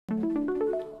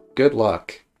good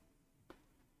luck.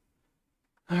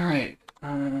 All right.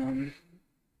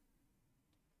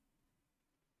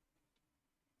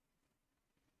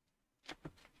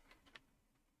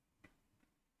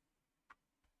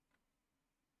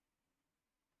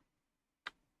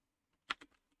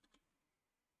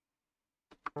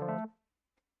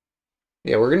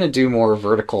 Yeah, we're gonna do more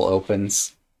vertical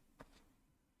opens,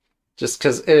 just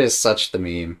because it is such the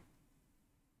meme.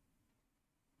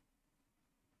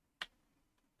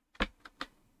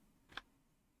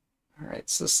 All right,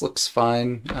 so this looks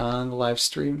fine on the live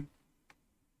stream.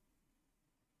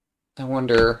 I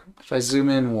wonder if I zoom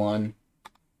in one,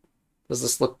 does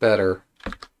this look better?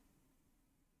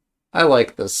 I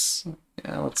like this.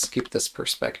 Yeah, let's keep this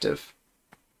perspective.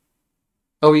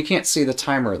 Oh, you can't see the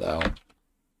timer though.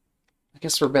 I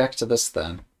guess we're back to this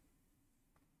then.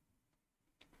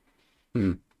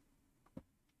 Hmm.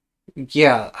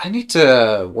 Yeah, I need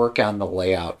to work on the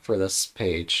layout for this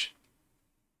page.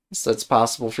 So it's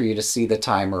possible for you to see the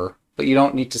timer, but you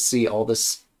don't need to see all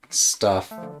this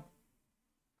stuff. All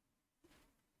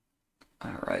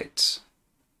right.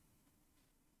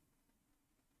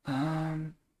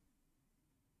 Um.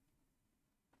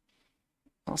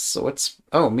 Also, it's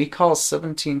me calls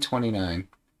 1729.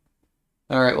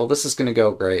 All right. Well, this is gonna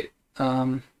go great.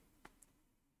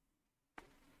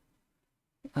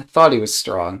 I thought he was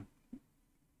strong.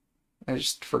 I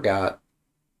just forgot.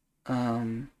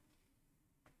 Um.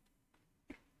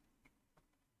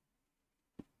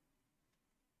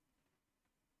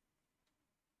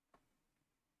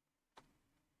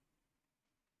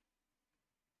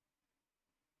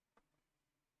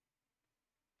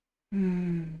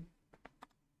 Hmm.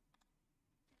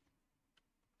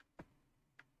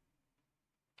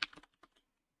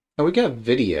 Oh, we got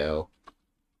video.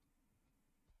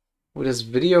 Does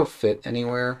video fit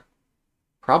anywhere?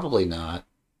 Probably not.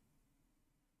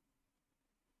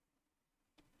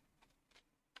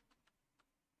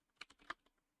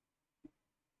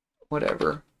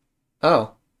 Whatever.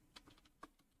 Oh,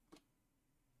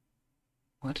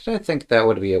 why did I think that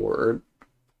would be a word?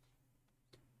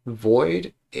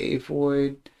 Void?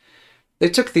 Avoid? They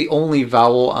took the only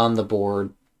vowel on the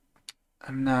board.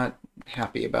 I'm not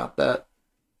happy about that.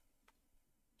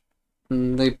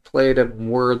 They played a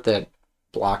word that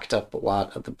blocked up a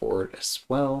lot of the board as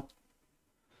well.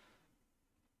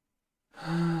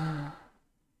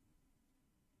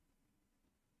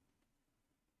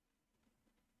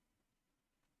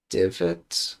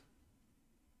 Divot.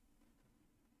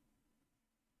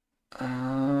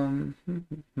 Um,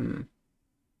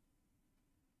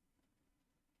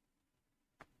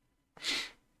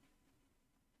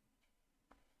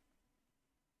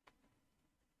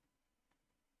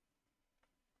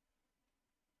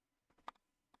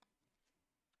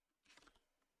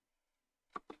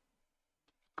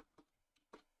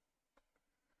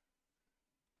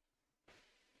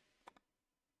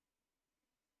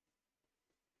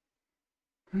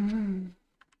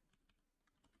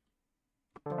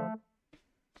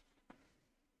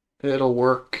 It'll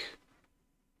work.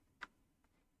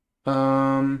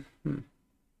 Um,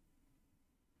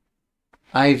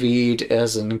 Ivied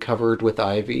as in covered with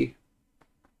ivy.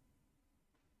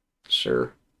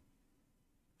 Sure.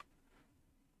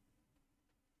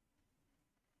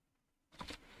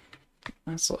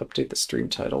 Let's update the stream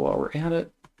title while we're at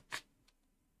it.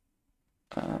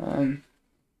 Um,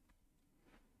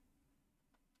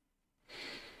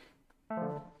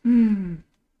 hmm.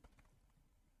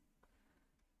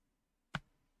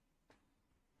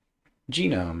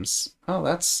 Genomes. Oh,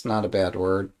 that's not a bad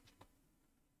word.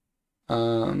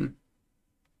 Um,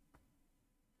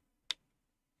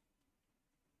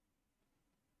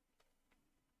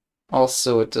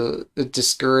 Also, it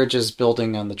discourages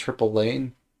building on the triple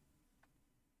lane.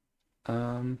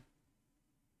 Um,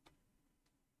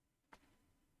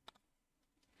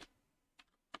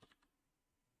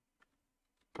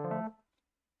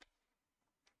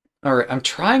 all right, I'm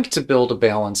trying to build a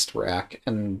balanced rack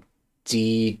and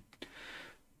de-duplicate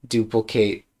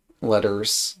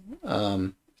letters.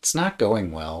 It's not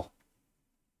going well.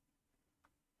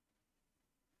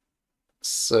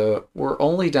 So we're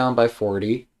only down by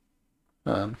 40.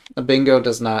 A bingo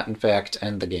does not, in fact,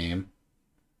 end the game.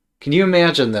 Can you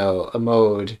imagine, though, a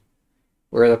mode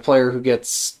where the player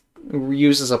who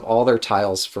uses up all their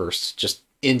tiles first just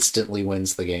instantly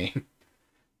wins the game?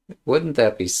 Wouldn't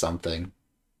that be something?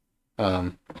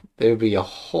 It would be a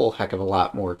whole heck of a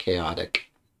lot more chaotic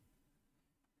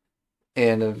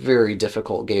and a very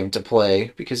difficult game to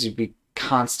play because you'd be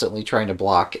constantly trying to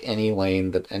block any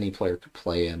lane that any player could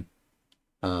play in.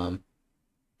 Um,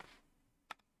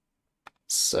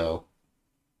 so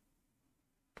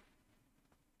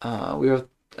we have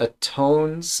a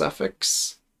tone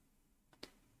suffix,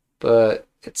 but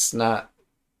it's not.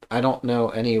 I don't know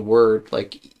any word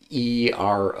like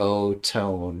ERO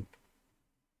tone.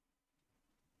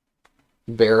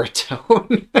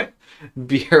 Baritone.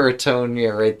 Baritone, yeah,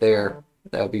 right there.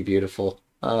 That would be beautiful.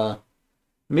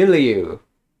 Milieu.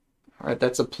 Alright,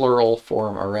 that's a plural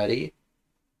form already.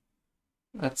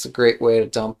 That's a great way to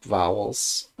dump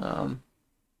vowels.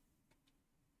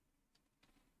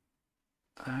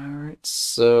 Alright,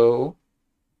 so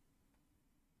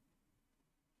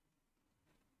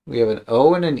we have an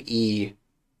O and an E.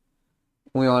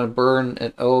 We want to burn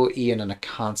an O, E, and then a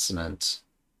consonant.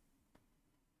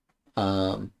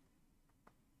 I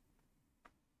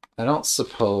don't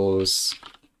suppose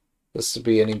this would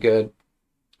be any good.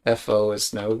 FO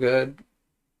is no good.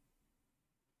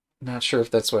 Not sure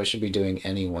if that's what I should be doing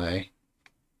anyway.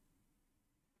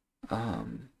 I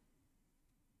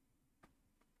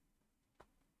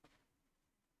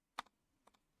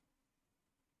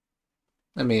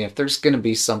mean, if there's going to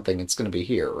be something, it's going to be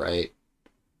here, right?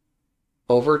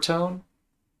 Overtone?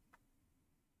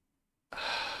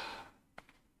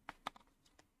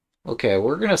 Okay,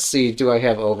 we're going to see, do I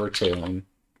have overtone?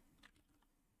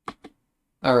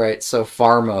 Alright, so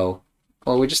Farmo.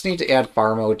 Well, we just need to add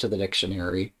Farmo to the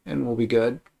dictionary, and we'll be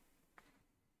good.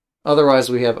 Otherwise,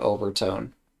 we have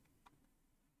overtone.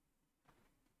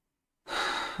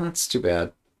 That's too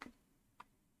bad.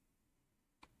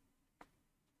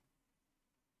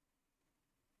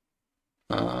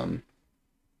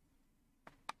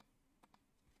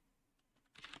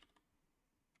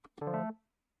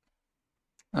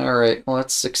 Alright, well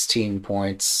that's 16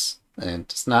 points, and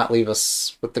does not leave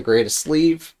us with the greatest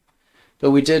leave,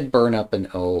 but we did burn up an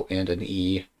O and an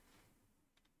E.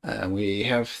 We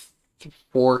have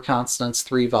 4 consonants,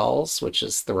 3 vowels, which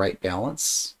is the right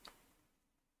balance.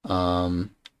 The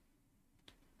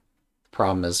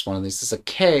problem is one of these is a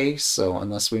K, so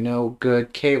unless we know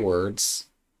good K words,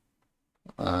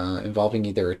 involving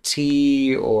either a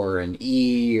T or an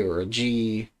E or a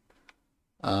G,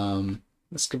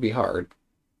 this could be hard.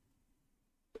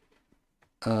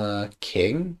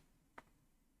 King?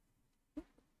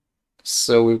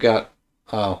 So we've got,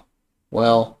 oh,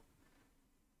 well,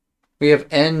 we have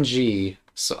NG,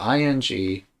 so ING,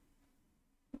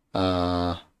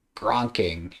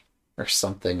 gronking, or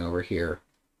something over here.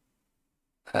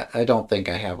 I don't think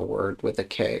I have a word with a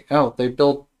K. Oh, they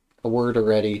built a word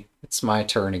already. It's my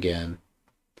turn again.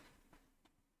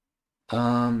 They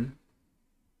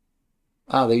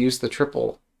used the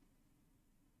triple.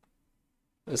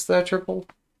 Is that a triple?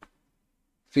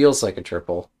 Feels like a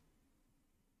triple.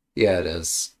 Yeah, it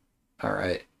is.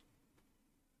 Alright.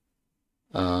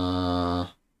 So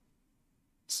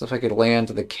if I could land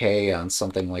the K on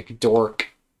something like dork.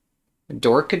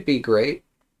 Dork could be great.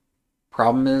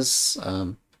 Problem is,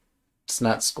 does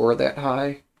not score that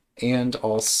high. And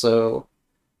also,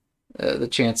 the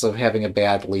chance of having a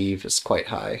bad leave is quite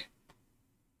high.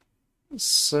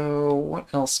 So, what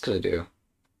else could I do?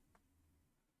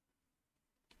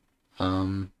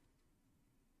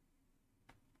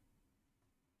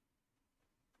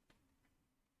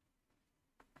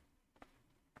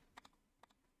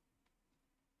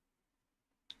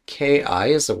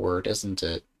 KI is a word, isn't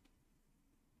it?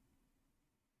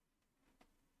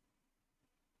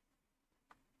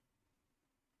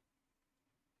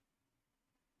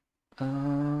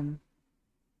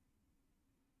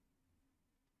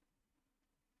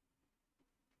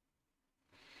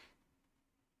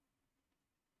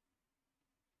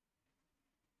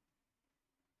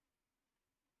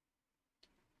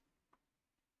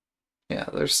 Yeah,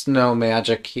 there's no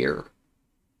magic here.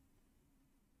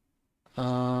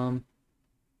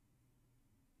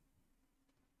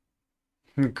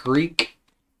 Greek.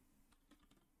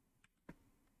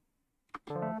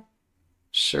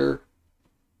 Sure.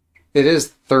 It is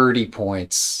 30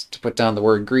 points to put down the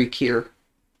word Greek here.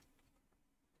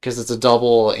 Because it's a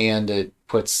double and it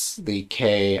puts the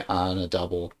K on a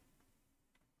double.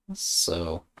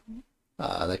 So,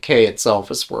 the K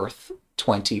itself is worth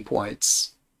 20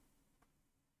 points.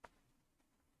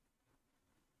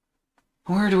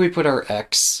 Where do we put our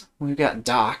X? We've got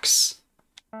docks.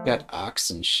 We've got ox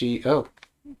and sheep. Oh,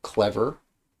 clever.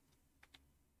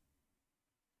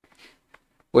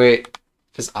 Wait,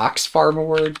 is ox farm a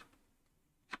word?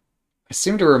 I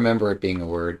seem to remember it being a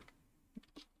word.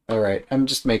 Alright, I'm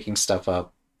just making stuff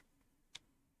up.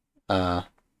 But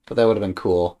that would have been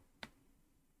cool.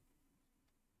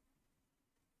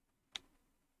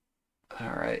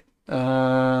 Alright.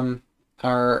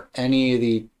 Are any of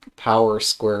the power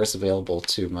squares available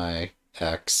to my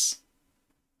X?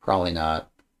 Probably not.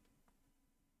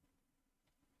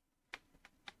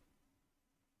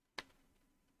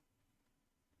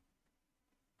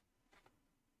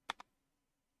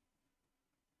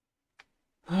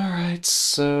 Alright,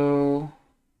 so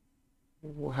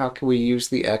how can we use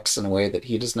the X in a way that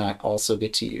he does not also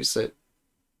get to use it?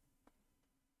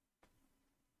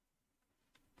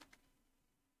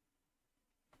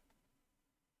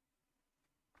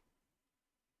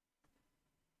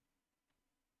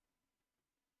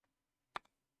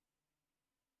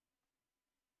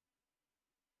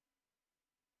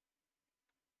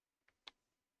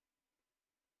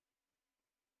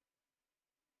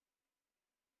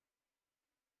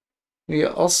 We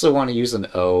also want to use an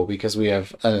O because we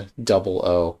have a double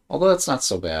O, although that's not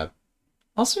so bad.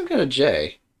 Also, we've got a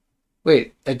J.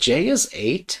 Wait, a J is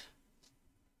 8?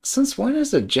 Since when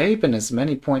has a J been as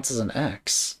many points as an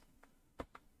X?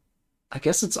 I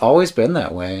guess it's always been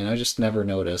that way, and I just never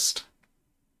noticed.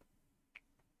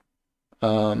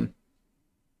 Um,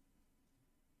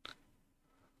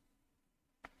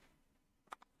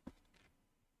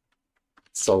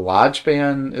 so lodge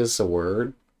ban is a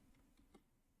word.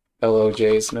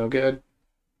 LOJ is no good.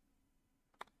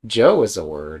 Joe is a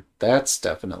word. That's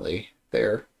definitely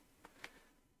there.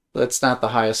 That's not the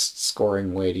highest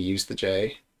scoring way to use the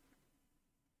J.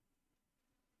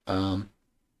 Um,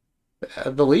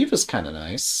 the leave is kind of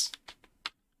nice.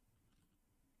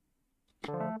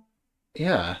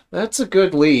 Yeah, that's a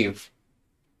good leave.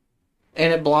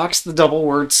 And it blocks the double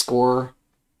word score.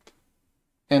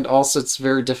 And also it's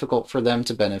very difficult for them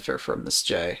to benefit from this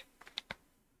J.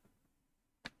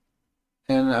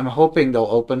 And I'm hoping they'll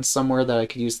open somewhere that I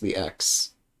could use the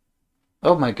X.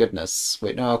 Oh my goodness.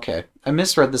 Wait, no, okay. I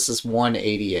misread this as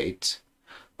 188.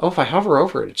 Oh, if I hover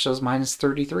over it, it shows minus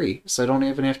 33, so I don't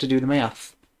even have to do the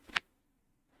math.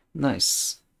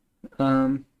 Nice.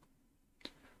 Well,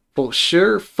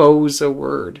 sure, foe's a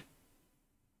word.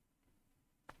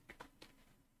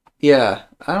 Yeah,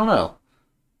 I don't know.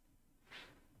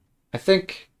 I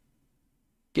think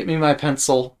get me my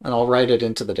pencil and I'll write it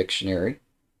into the dictionary.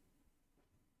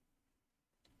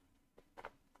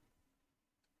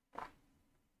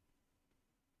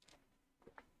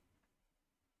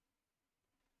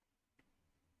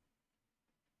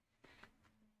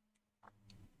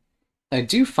 I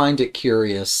do find it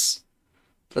curious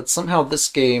that somehow this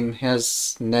game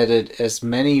has netted as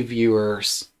many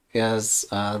viewers as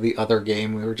the other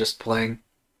game we were just playing.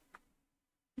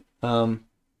 Um,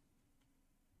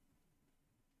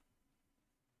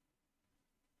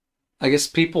 I guess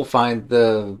people find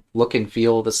the look and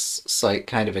feel of this site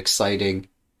kind of exciting.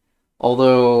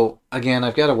 Although, again,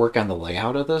 I've got to work on the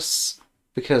layout of this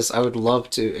because I would love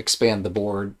to expand the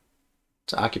board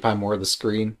to occupy more of the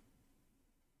screen.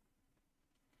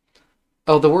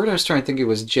 Oh, the word I was trying to think of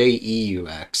was Jeux.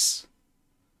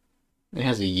 It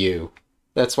has a U.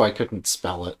 That's why I couldn't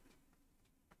spell it.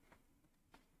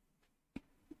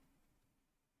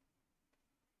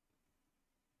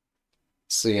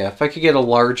 So yeah, if I could get a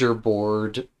larger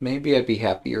board, maybe I'd be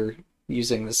happier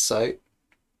using this site.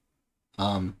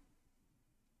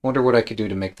 Wonder what I could do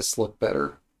to make this look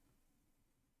better.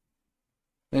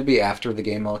 Maybe after the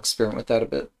game I'll experiment with that a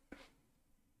bit.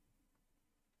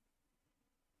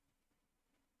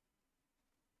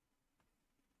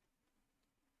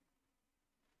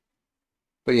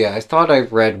 But yeah, I thought I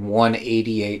read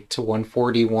 188 to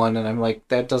 141, and I'm like,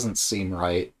 that doesn't seem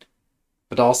right.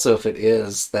 But also, if it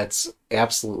is, that's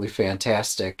absolutely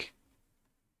fantastic.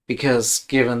 Because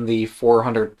given the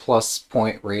 400 plus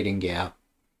point rating gap,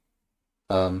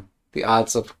 the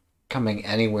odds of coming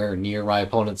anywhere near my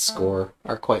opponent's score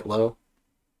are quite low.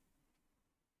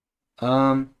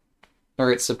 Um,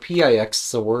 alright, so PIX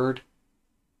is a word.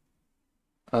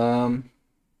 Um,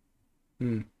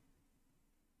 hmm.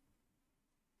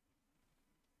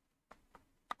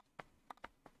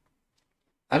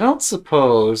 I don't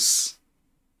suppose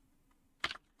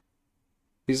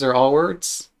these are all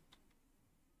words?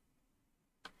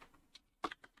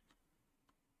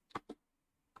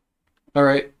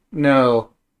 Alright,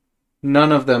 no.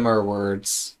 None of them are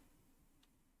words.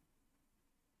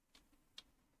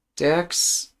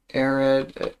 Dex,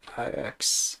 Arid,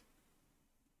 IX.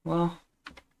 Well,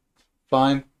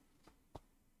 fine.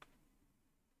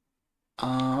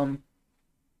 Um,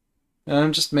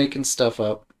 I'm just making stuff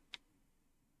up.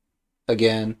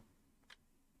 Again.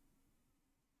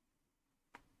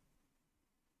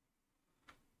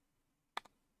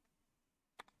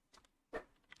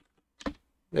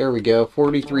 There we go,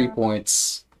 43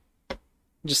 points.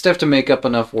 Just have to make up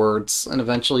enough words, and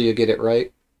eventually you get it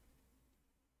right.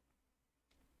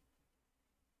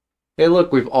 Hey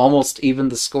look, we've almost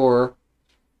evened the score,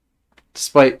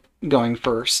 despite going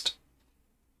first.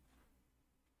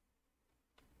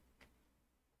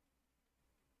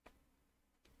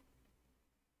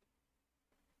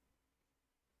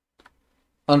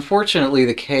 Unfortunately,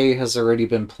 the K has already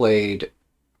been played.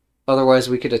 Otherwise,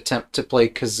 we could attempt to play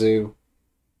kazoo.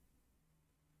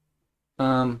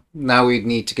 Now we'd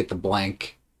need to get the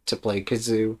blank to play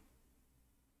kazoo.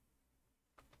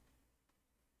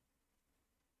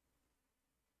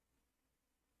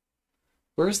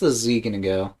 Where's the Z gonna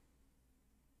go?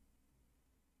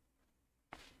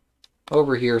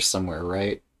 Over here somewhere,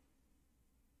 right?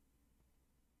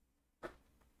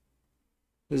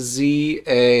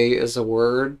 ZA is a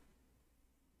word.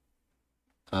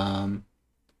 OG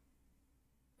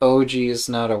is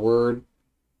not a word.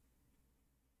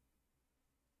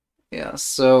 Yeah,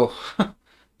 so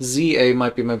ZA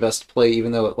might be my best play,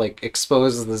 even though it like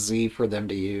exposes the Z for them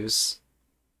to use.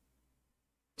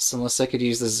 So unless I could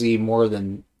use the Z more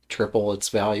than triple its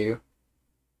value.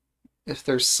 If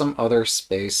there's some other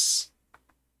space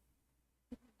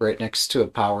right next to a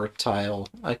power tile,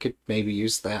 I could maybe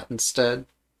use that instead.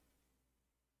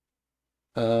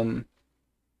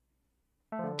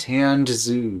 Tanned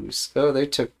zoos. Oh, they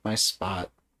took my spot.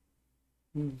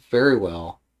 Very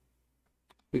well.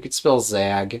 We could spell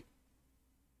Zag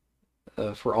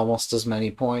for almost as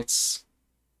many points.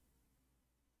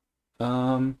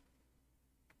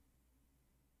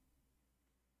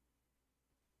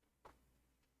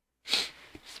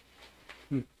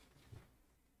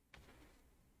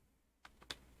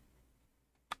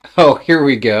 Oh, here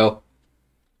we go.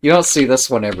 You don't see this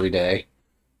one every day.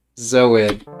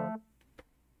 Zoid.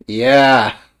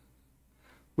 Yeah.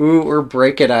 Ooh, we're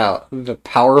breaking out the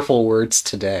powerful words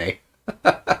today.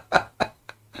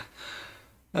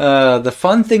 The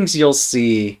fun things you'll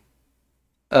see,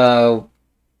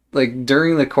 like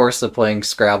during the course of playing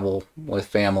Scrabble with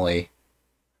family,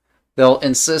 they'll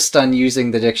insist on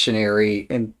using the dictionary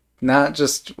and not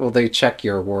just will they check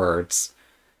your words,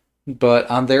 but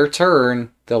on their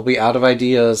turn, they'll be out of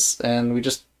ideas and we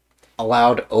just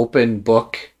allowed open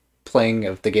book playing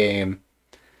of the game.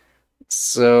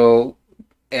 So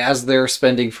as they're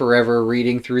spending forever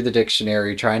reading through the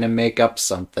dictionary, trying to make up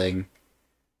something,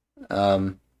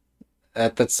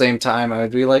 at the same time, I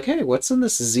would be like, hey, what's in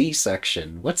this Z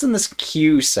section? What's in this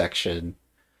Q section?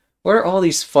 What are all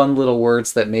these fun little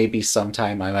words that maybe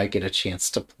sometime I might get a chance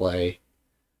to play?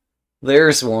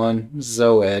 There's one,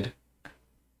 Zoed.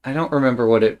 I don't remember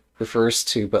what it refers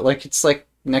to, but like it's like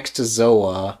next to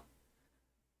Zoa.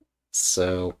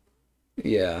 So,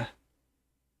 yeah.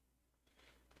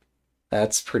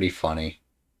 That's pretty funny.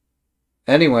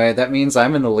 Anyway, that means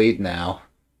I'm in the lead now.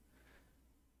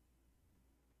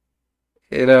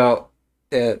 You know,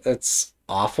 it's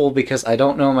awful because I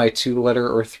don't know my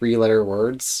 2-letter or 3-letter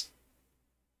words.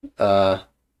 Uh,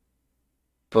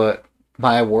 but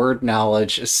my word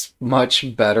knowledge is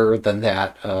much better than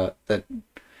that. That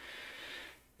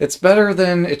it's better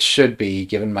than it should be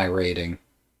given my rating.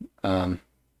 Um,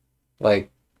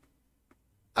 like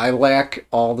I lack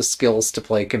all the skills to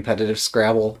play competitive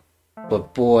Scrabble,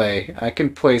 but boy, I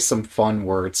can play some fun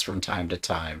words from time to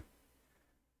time.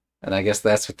 And I guess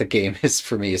that's what the game is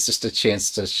for me, is just a chance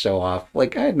to show off.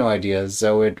 Like, I had no idea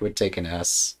Zoid would take an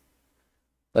S.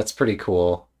 That's pretty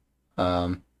cool.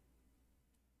 So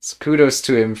kudos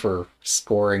to him for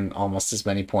scoring almost as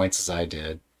many points as I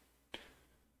did.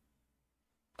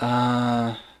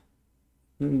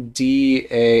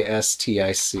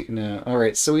 D-A-S-T-I-C. No,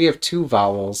 alright, so we have 2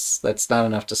 vowels. That's not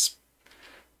enough to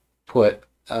put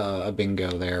a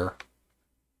bingo there.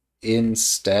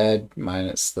 Instead,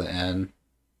 minus the N.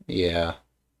 Yeah.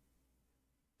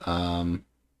 I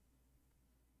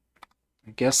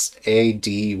guess AD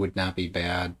would not be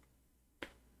bad.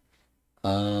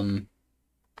 I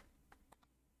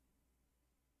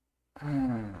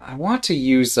want to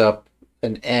use up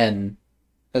an N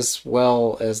as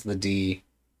well as the D.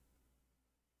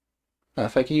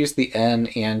 If I could use the N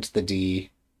and the D,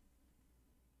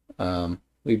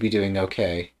 we'd be doing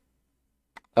okay.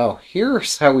 Oh,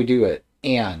 here's how we do it.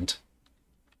 And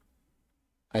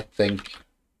I think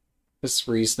it's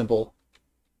reasonable.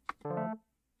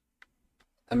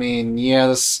 I mean, yeah,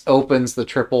 this opens the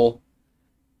triple,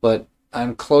 but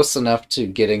I'm close enough to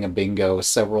getting a bingo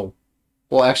several...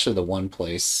 Well, actually, the one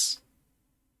place.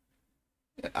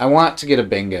 I want to get a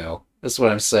bingo, is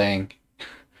what I'm saying.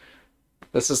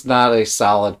 This is not a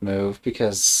solid move,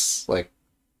 because, like,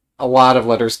 a lot of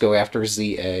letters go after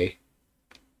ZA.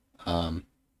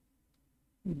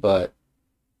 But,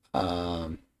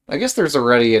 I guess there's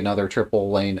already another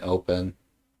triple lane open.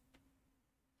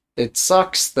 It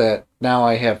sucks that now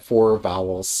I have 4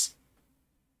 vowels.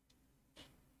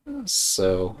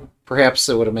 So, perhaps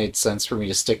it would have made sense for me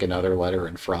to stick another letter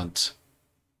in front.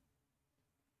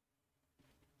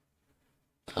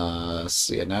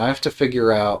 So yeah, now I have to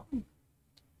figure out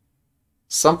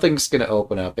Something's going to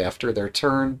open up after their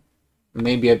turn.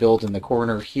 Maybe I build in the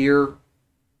corner here.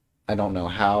 I don't know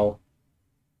how.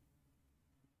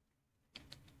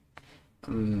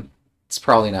 It's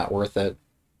probably not worth it.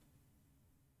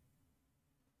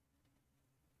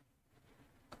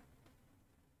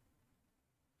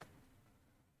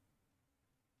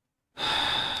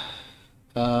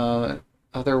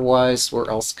 Otherwise, where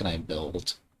else can I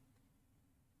build?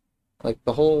 Like,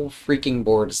 the whole freaking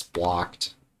board is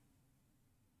blocked.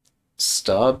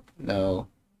 Stub? No.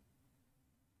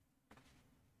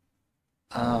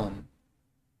 Oh.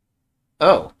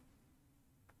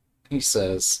 He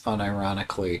says,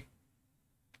 unironically.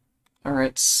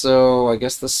 Alright, so I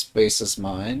guess this space is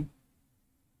mine.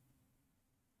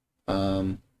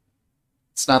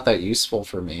 It's not that useful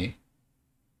for me.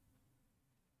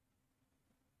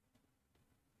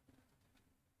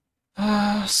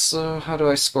 So how do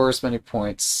I score as many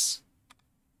points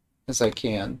as I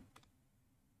can?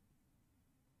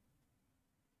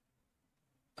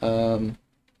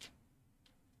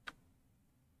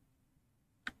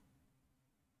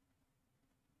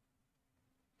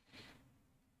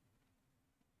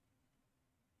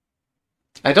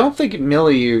 I don't think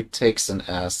milieu takes an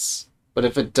S, but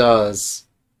if it does,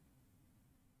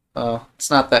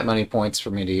 it's not that many points for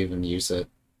me to even use it.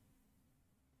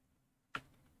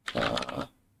 Yeah,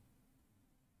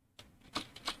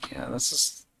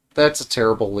 that's a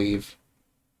terrible leave.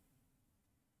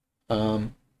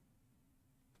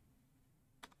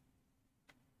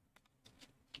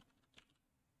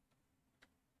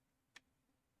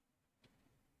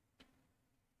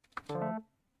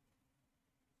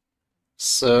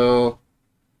 So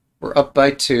we're up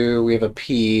by 2. We have a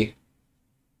P.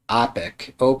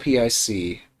 Opic.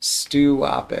 O-P-I-C. Stu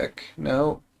Opic.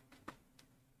 No.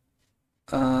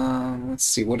 Let's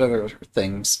see. What other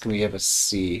things can we have a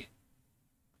C?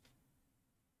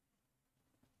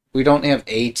 We don't have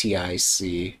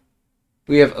A-T-I-C.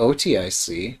 We have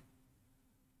O-T-I-C.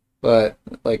 But,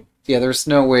 like, yeah, there's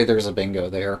no way there's a bingo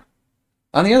there.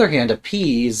 On the other hand, a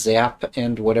P, Zap,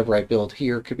 and whatever I build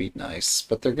here could be nice,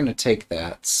 but they're going to take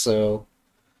that, so...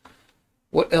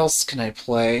 What else can I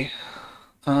play?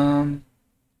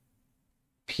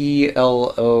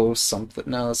 P-L-O something.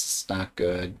 No, this is not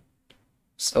good.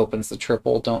 This opens the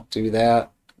triple. Don't do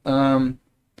that.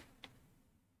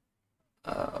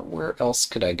 Where else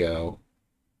could I go?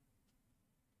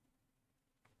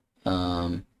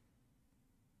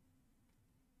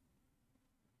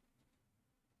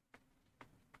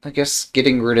 I guess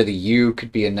getting rid of the U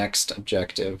could be a next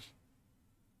objective.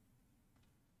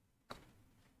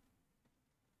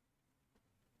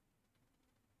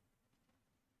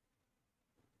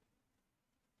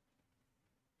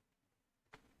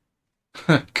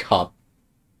 Cup.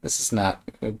 This is not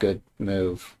a good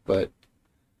move, but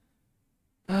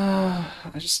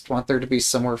I just want there to be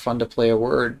somewhere fun to play a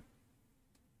word.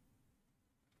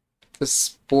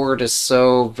 This board is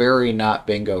so very not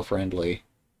bingo friendly.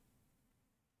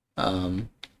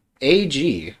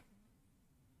 AG.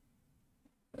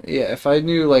 Yeah, if I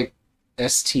knew like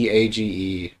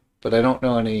STAGE, but I don't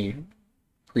know any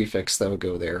prefix that would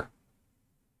go there.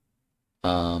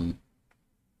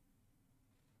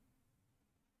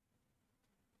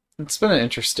 It's been an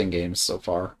interesting game so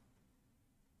far.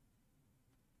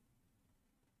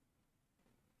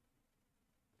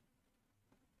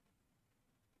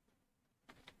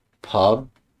 Pub?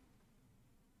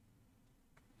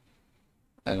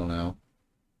 I don't know.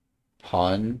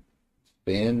 Pun?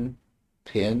 Bin?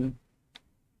 Pin?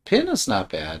 Pin is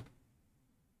not bad.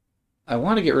 I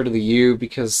want to get rid of the U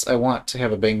because I want to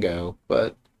have a bingo,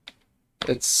 but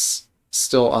it's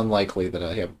still unlikely that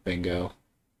I have a bingo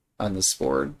on this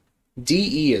board.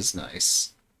 DE is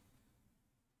nice.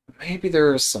 Maybe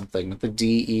there is something with the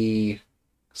DE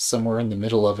somewhere in the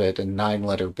middle of it and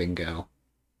 9-letter bingo.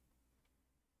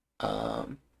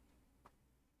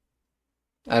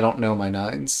 I don't know my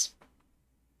 9s.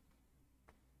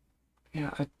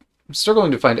 Yeah, I'm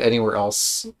struggling to find anywhere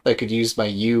else I could use my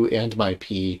U and my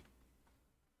P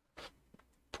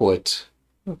put,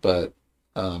 but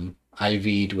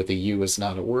IV'd with a U is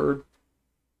not a word.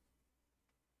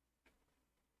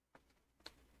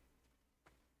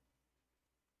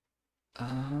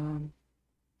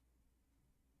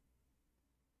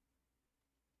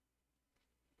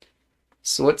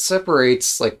 So what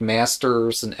separates like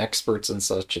masters and experts and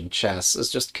such in chess is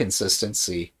just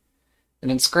consistency.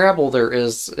 And in Scrabble there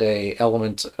is a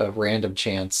element of random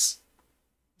chance.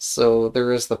 So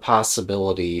there is the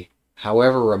possibility,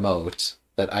 however remote,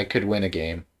 that I could win a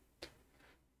game.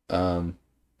 On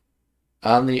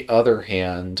the other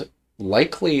hand,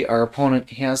 likely our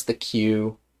opponent has the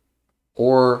Q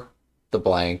or the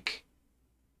blank,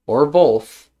 or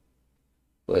both,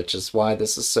 which is why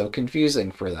this is so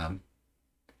confusing for them.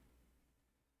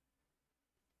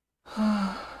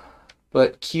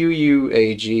 But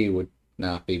QUAG would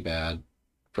not be bad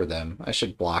for them. I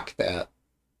should block that.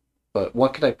 But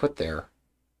what could I put there?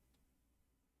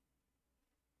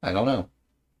 I don't know.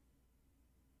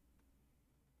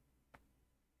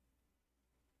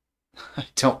 I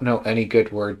don't know any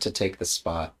good word to take the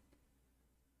spot.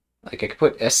 Like, I could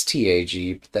put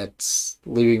STAG, but that's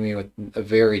leaving me with a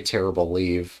very terrible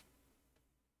leave.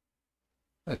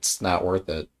 That's not worth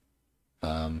it.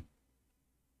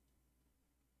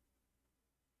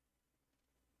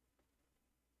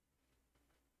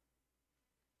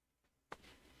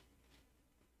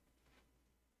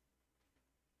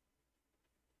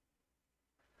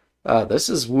 This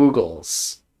is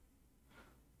Woogles.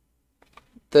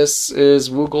 This is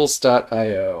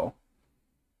woogles.io.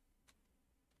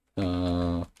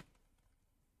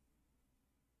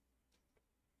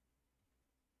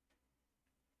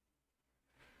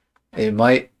 It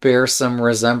might bear some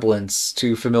resemblance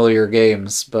to familiar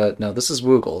games, but no, this is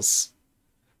Woogles.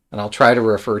 And I'll try to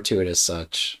refer to it as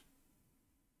such.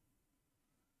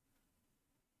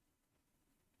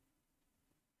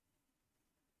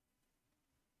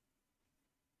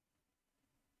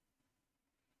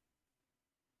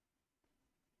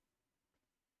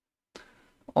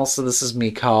 Also, this is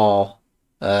Mikal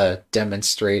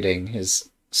demonstrating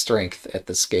his strength at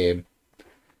this game.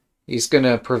 He's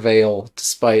gonna prevail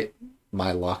despite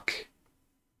my luck.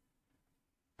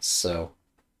 So,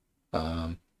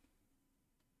 oh,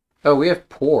 we have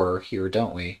poor here,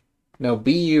 don't we? No,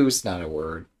 BU's not a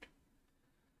word.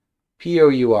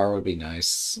 POUR would be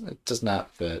nice. It does not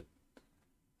fit.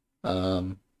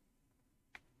 Hmm.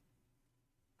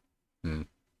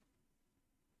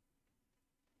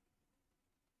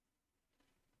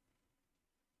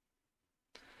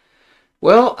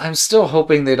 Well, I'm still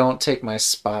hoping they don't take my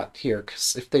spot here,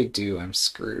 because if they do, I'm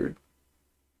screwed.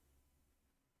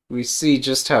 We see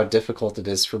just how difficult it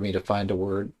is for me to find a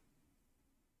word.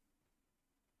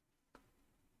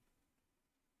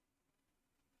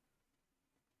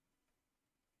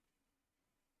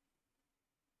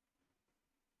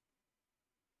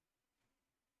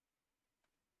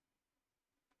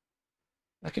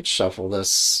 I could shuffle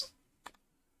this.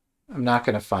 I'm not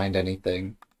going to find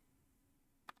anything.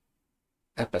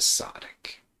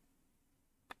 Episodic.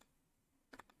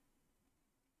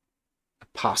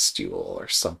 Postule or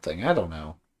something. I don't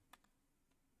know.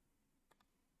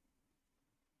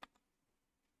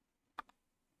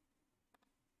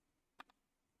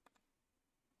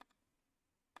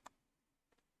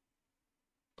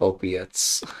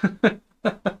 Opiates.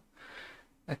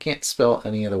 I can't spell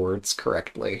any of the words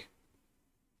correctly.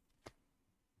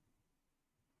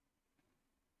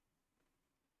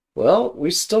 Well,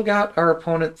 we still got our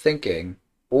opponent thinking,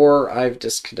 or I've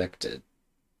disconnected.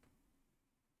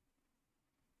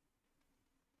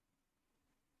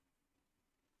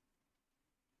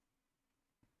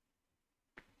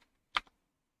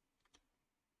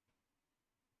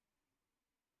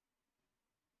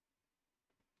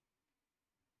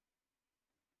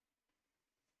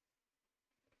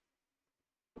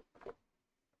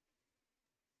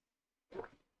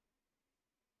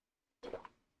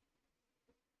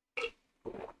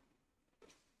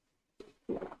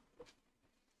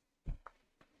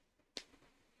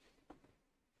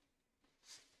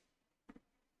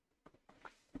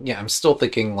 Yeah, I'm still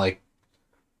thinking like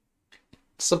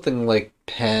something like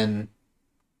pen.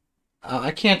 I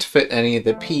can't fit any of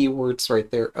the P words right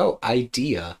there. Oh,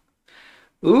 idea.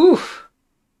 Ooh,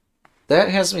 that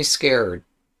has me scared.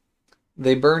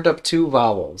 They burned up 2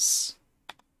 vowels.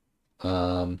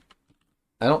 I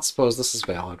don't suppose this is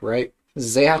valid, right?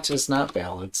 Zat is not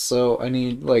valid, so I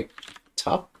need, like,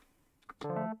 tup?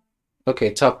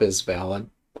 Okay, tup is valid.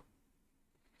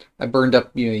 I burned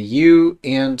up U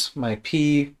and my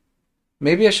P.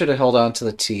 Maybe I should have held on to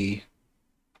the T.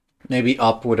 Maybe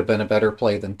up would have been a better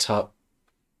play than tup.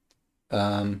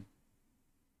 But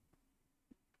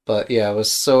yeah, I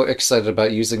was so excited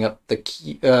about using up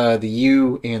the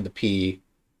U and the P.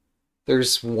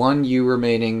 There's 1 U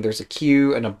remaining, there's a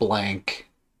Q and a blank.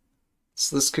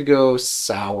 So this could go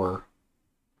sour.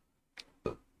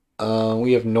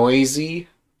 We have noisy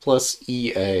plus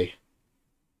EA.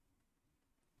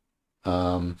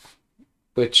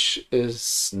 Which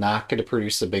is not going to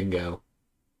produce a bingo.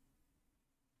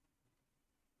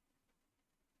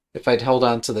 If I'd held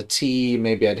on to the T,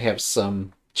 maybe I'd have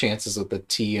some chances with the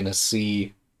T and a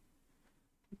C.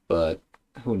 But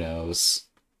who knows.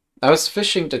 I was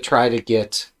fishing to try to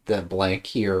get the blank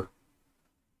here.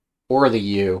 Or the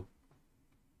U.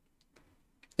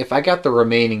 If I got the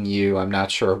remaining U, I'm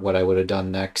not sure what I would have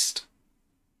done next.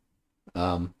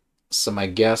 Um, so my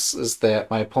guess is that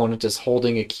my opponent is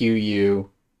holding a QU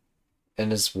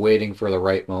and is waiting for the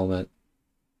right moment.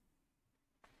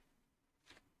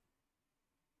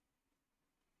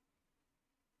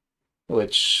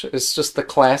 Which is just the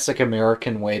classic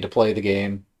American way to play the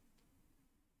game.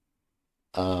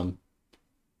 Um,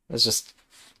 is just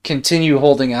continue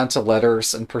holding on to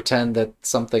letters and pretend that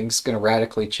something's going to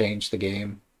radically change the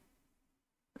game.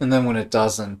 And then when it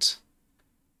doesn't,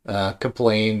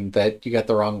 complain that you got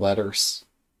the wrong letters.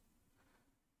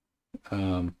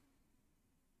 Um,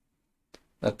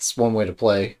 that's one way to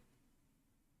play.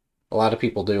 A lot of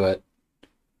people do it.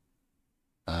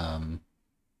 Um,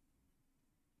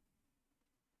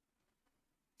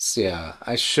 so yeah,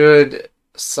 I should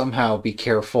somehow be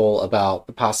careful about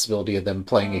the possibility of them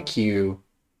playing a Q.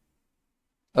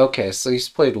 Okay, so he's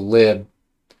played lib,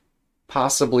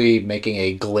 possibly making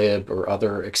a glib or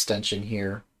other extension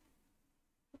here.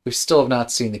 We still have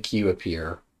not seen the Q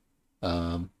appear.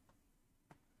 Um,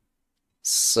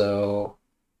 so,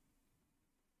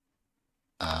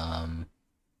 um,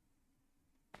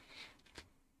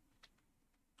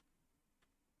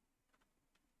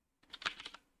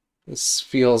 this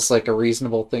feels like a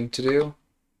reasonable thing to do.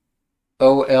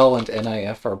 OL and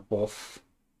NIF are both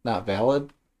not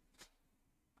valid.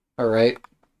 Alright.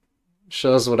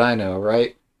 Shows what I know,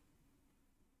 right?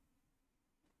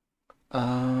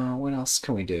 What else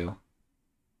can we do?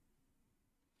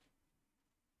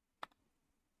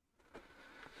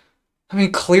 I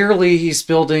mean, clearly he's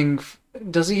building...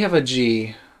 Does he have a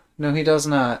G? No, he does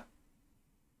not.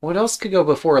 What else could go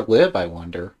before lib, I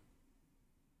wonder?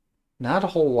 Not a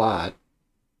whole lot.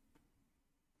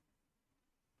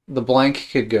 The blank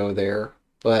could go there,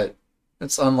 but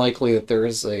it's unlikely that there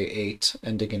is a 8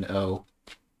 ending in O.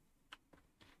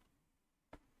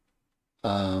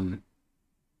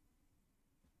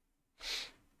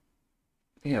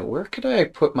 Yeah, where could I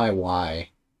put my Y?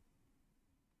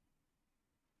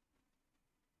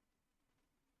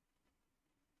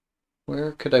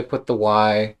 Where could I put the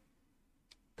Y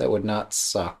that would not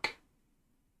suck?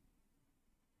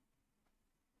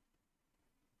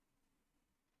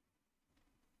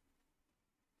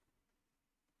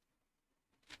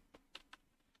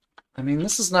 I mean,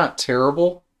 this is not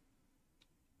terrible.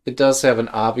 It does have an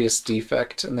obvious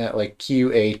defect in that, like,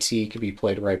 QAT could be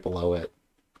played right below it.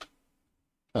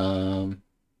 I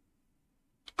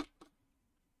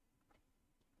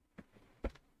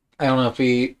don't know if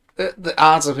he... The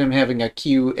odds of him having a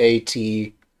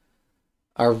QAT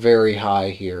are very high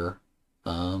here.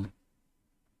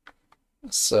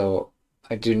 So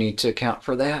I do need to account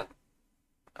for that.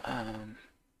 I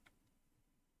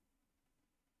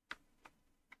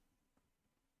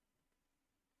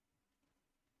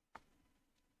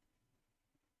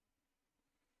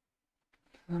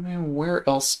mean, where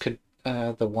else could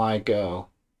the Y go?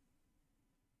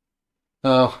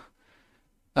 Oh,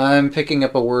 I'm picking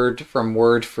up a word from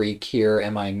Word Freak here,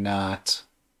 am I not?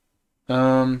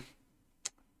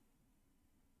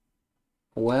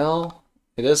 Well,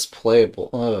 it is playable.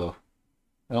 Oh,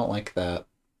 I don't like that.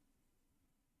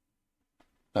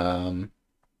 Um,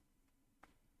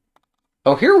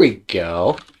 oh, here we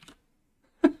go.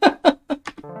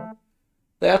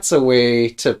 That's a way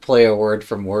to play a word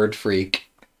from Word Freak.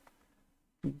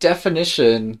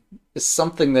 Definition is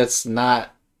something that's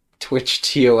not Twitch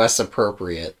TOS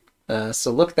appropriate.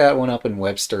 So look that one up in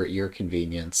Webster at your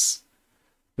convenience.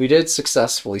 We did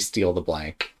successfully steal the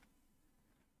blank,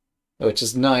 which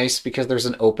is nice because there's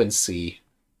an open C.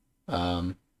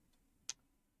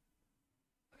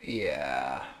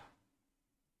 Yeah.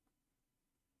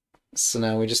 So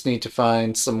now we just need to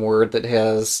find some word that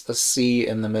has a C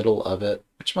in the middle of it,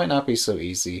 which might not be so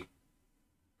easy.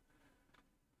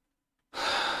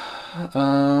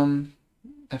 I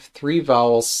have 3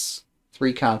 vowels,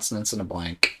 3 consonants, and a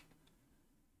blank.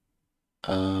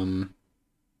 Yeah,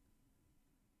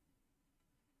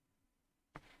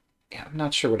 I'm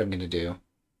not sure what I'm going to do.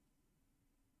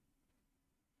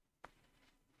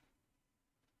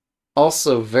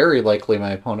 Also, very likely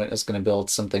my opponent is going to build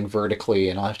something vertically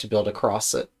and I'll have to build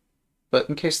across it. But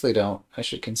in case they don't, I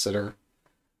should consider...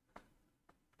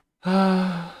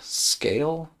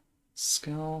 scale?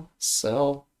 Scale?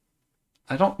 Cell?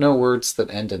 I don't know words that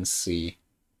end in C.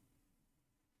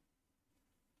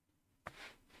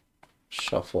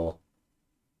 Shuffle.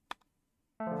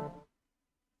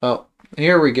 Oh,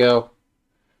 here we go.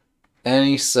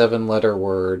 Any 7-letter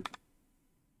word.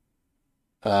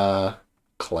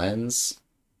 Cleanse.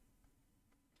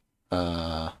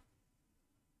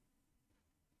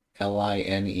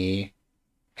 Line.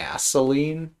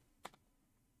 Acetylene.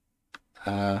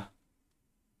 Uh,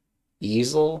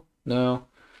 easel? No.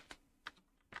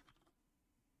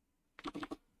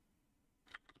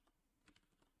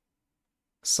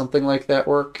 Something like that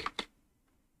work?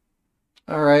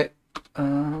 Alright.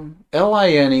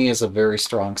 Line is a very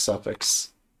strong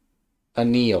suffix.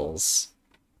 Anneals.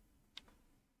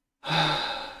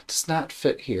 Does not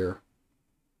fit here.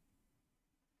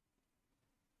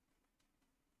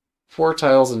 4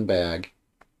 tiles in bag.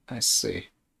 I see.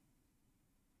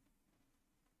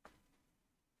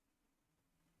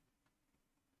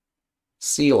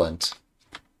 Sealant.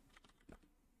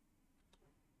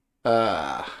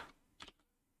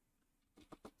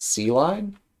 Sea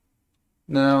line?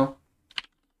 No.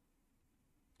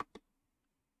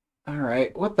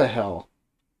 Alright, what the hell?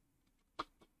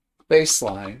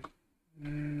 Baseline.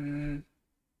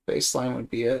 Baseline would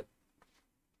be it.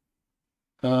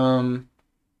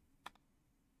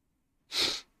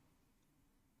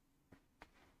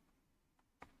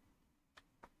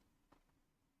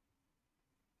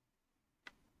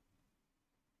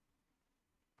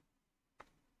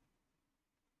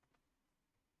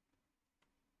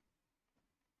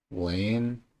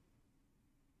 Lane.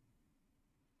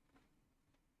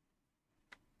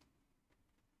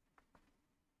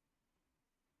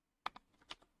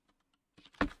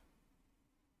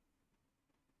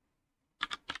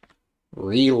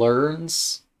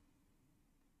 Relearns.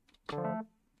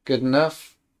 Good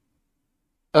enough.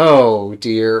 Oh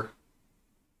dear.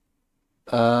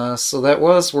 So that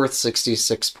was worth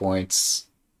 66 points.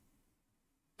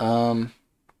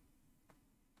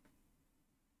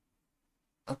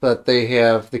 But they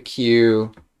have the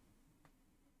Q.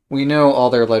 We know all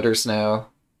their letters now.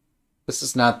 This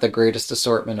is not the greatest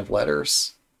assortment of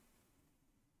letters.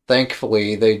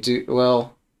 Thankfully, they do...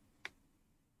 Well...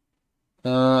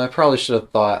 I probably should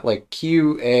have thought, like,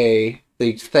 QA,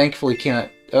 they thankfully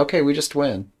can't... Okay, we just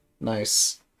win.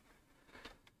 Nice.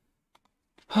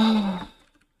 Good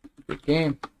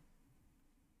game.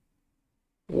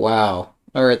 Wow.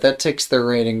 Alright, that takes their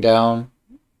rating down,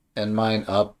 and mine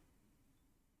up.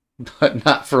 But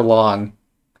not for long.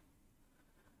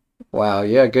 Wow,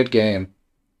 yeah, good game.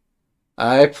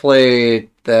 I played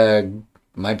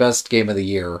my best game of the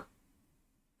year.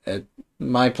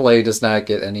 My play does not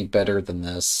get any better than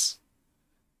this.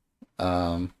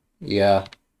 Yeah.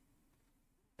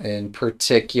 In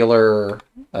particular,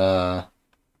 the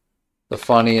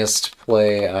funniest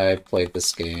play I played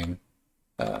this game.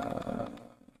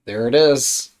 There it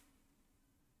is.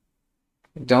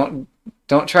 Don't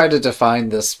try to define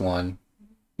this one.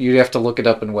 You'd have to look it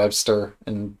up in Webster,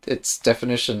 and its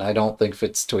definition I don't think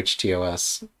fits Twitch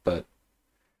TOS, but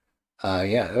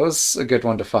yeah, it was a good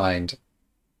one to find.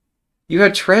 You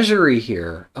had treasury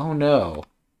here. Oh no.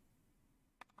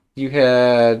 You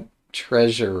had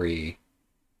treasury.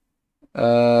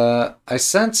 I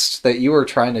sensed that you were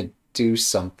trying to do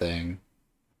something.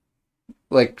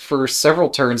 Like, for several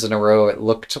turns in a row, it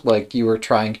looked like you were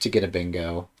trying to get a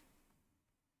bingo.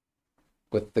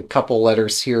 With a couple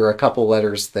letters here, a couple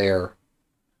letters there.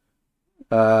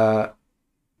 I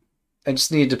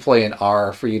just need to play an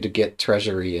R for you to get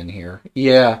treasury in here.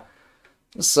 Yeah.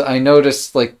 So I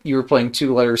noticed, like, you were playing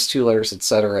two letters,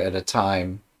 etc. at a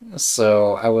time.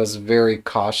 So I was very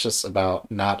cautious about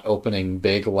not opening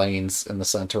big lanes in the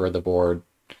center of the board.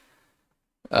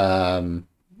 So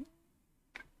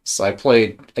I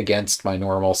played against my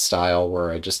normal style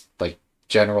where I just, like,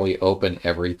 generally open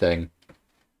everything.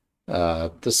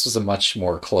 This was a much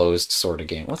more closed sort of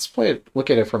game. Let's play it, look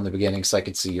at it from the beginning so I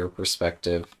can see your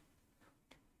perspective.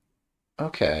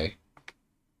 Okay.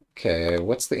 Okay,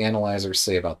 what's the analyzer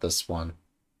say about this one?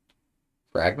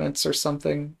 Fragments or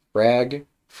something? Frag,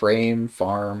 frame,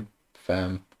 farm,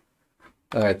 fem.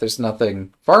 Alright, there's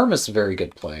nothing. Farm is a very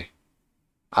good play.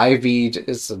 Ivied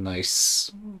is a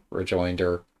nice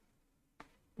rejoinder.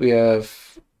 We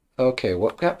have... Okay,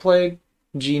 what got played?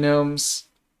 Genomes.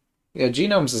 Yeah,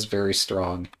 genomes is very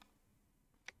strong.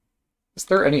 Is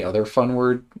there any other fun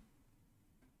word?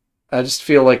 I just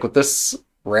feel like with this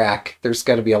rack, there's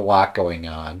got to be a lot going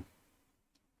on.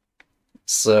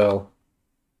 So...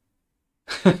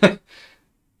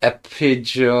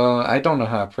 Epigeon... I don't know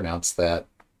how to pronounce that.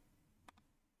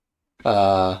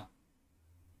 I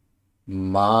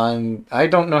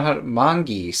don't know how to...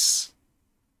 Mongoose.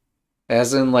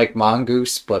 As in, like,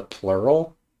 mongoose, but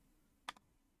plural?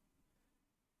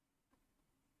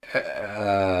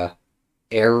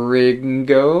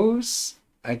 Eringos?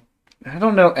 I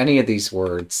don't know any of these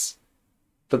words.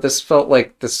 But this felt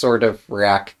like the sort of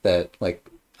rack that, like,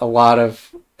 a lot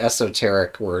of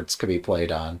esoteric words could be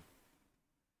played on.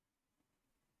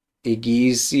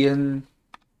 Egesian?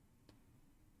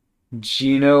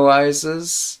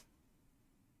 Genoizes?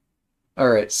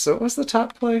 Alright, so what's the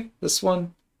top play? This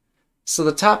one? So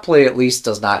the top play at least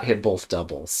does not hit both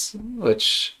doubles,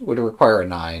 which would require a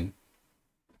 9.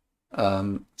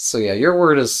 So yeah, your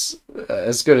word is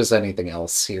as good as anything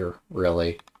else here,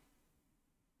 really.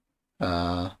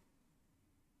 So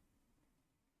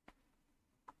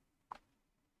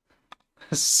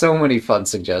many fun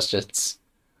suggestions.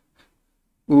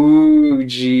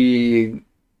 Oogie.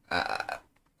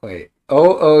 Wait.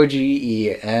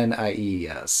 Oogeenies.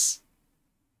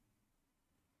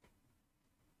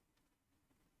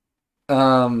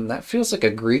 That feels like a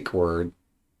Greek word.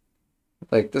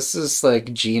 Like this is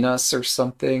like genus or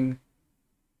something.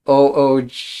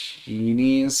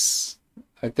 Oogenes,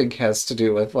 I think has to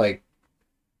do with like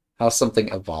how something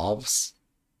evolves.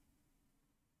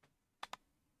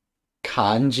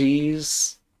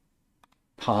 Kanjis,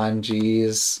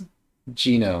 Ponjis,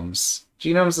 genomes.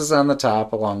 Genomes is on the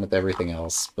top along with everything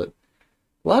else, but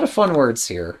a lot of fun words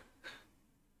here.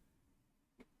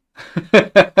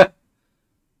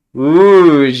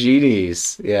 Ooh,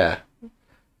 genies. Yeah.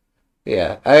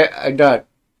 Yeah. I'm not.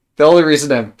 The only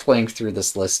reason I'm playing through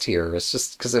this list here is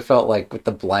just because it felt like with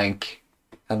the blank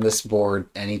on this board,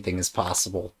 anything is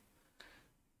possible.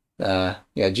 Yeah,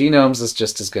 genomes is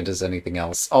just as good as anything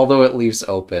else, although it leaves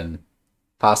open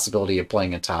possibility of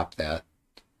playing atop that.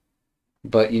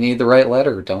 But you need the right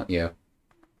letter, don't you?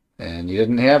 And you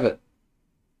didn't have it.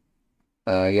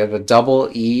 You have a double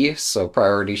E, so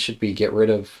priority should be get rid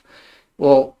of...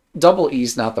 Well, double E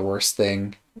is not the worst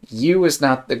thing. U is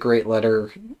not the great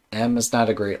letter. M is not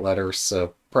a great letter,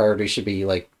 so priority should be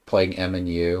like playing M and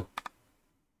U.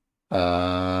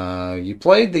 You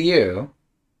played the U.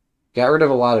 Got rid of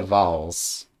a lot of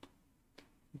vowels.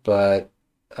 But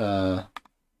the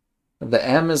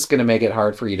M is going to make it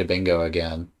hard for you to bingo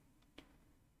again.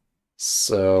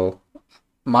 So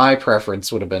my preference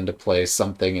would have been to play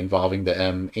something involving the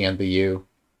M and the U.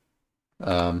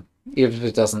 Even if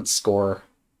it doesn't score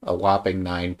a whopping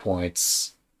 9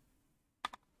 points.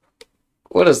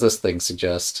 What does this thing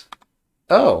suggest?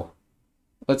 Oh,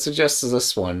 what suggests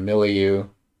this one? Milieu.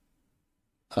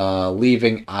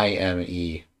 Leaving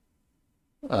IME.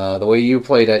 The way you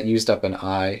played it used up an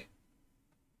I.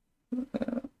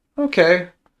 Okay.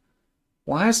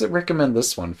 Why does it recommend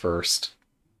this one first?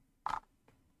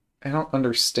 I don't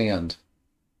understand.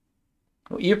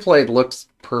 What you played looks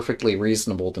perfectly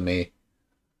reasonable to me.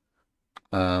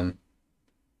 And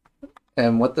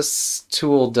what this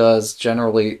tool does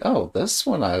generally... Oh, this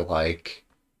one I like.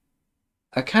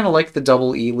 I kind of like the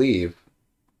double E leave.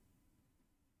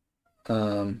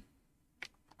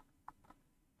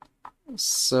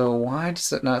 So why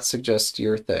does it not suggest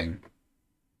your thing?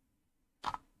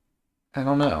 I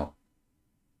don't know.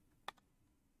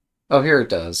 Oh, here it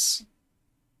does.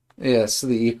 Yeah, so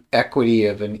the equity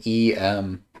of an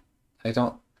EM. I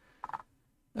don't...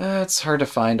 it's hard to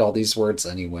find all these words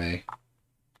anyway.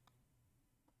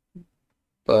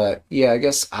 But yeah, I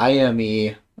guess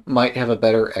IME might have a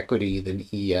better equity than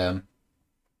EM.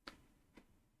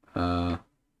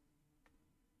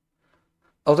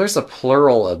 Oh, there's a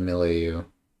plural of milieu.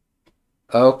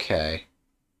 Okay.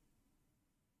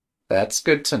 That's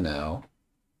good to know.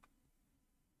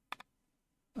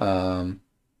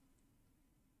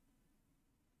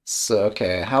 So,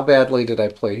 okay, how badly did I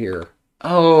play here?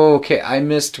 Oh, okay, I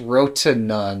missed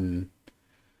rotenone.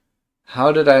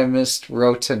 How did I miss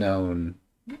rotenone?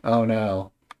 Oh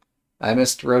no. I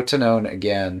missed rotenone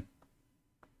again.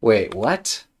 Wait,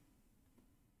 what?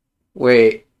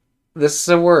 Wait, this is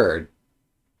a word.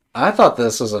 I thought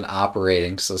this was an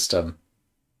operating system.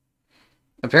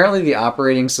 Apparently the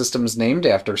operating system is named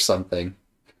after something.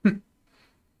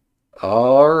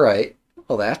 Alright.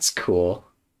 Well, that's cool.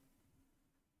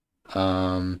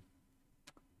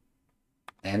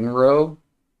 Enrobe?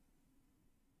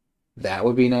 That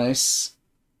would be nice.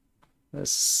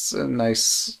 This is a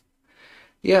nice...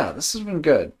 Yeah, this has been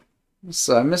good.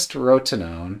 So I missed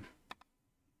rotenone.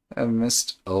 I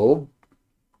missed Obe.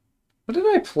 What did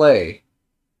I play?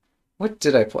 What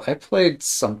did I play? I played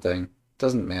something.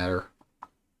 Doesn't matter.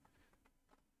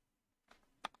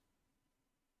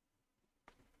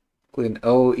 An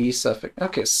O-E suffix.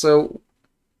 Okay, so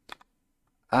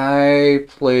I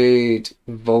played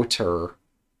voter,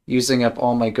 using up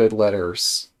all my good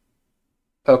letters.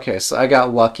 Okay, so I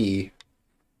got lucky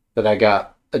that I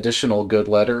got additional good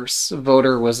letters.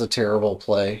 Voter was a terrible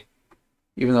play,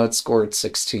 even though it scored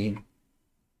 16.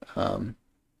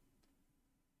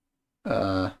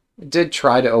 It did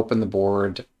try to open the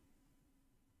board,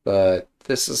 but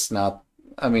this is not...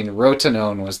 I mean,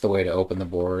 rotenone was the way to open the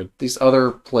board. These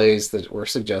other plays that were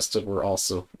suggested were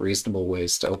also reasonable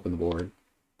ways to open the board.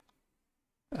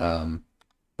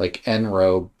 Like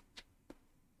enrobe.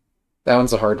 That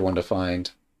one's a hard one to find.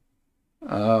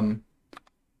 Um,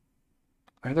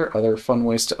 are there other fun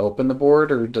ways to open the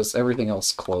board, or does everything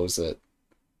else close it?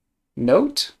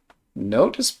 Note?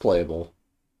 Note is playable.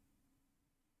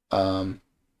 Um,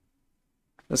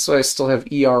 this way I still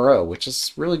have ERO, which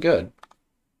is really good.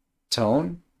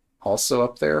 Tone, also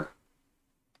up there.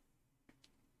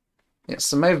 Yeah,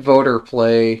 so my voter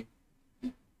play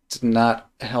did not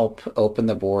help open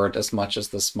the board as much as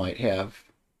this might have.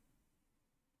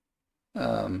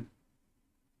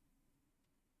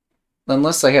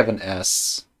 Unless I have an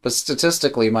S. But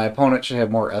statistically, my opponent should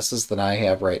have more S's than I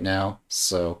have right now,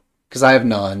 so... Because I have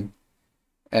none,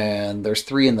 and there's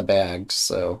 3 in the bag,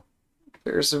 so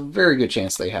there's a very good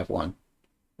chance they have one.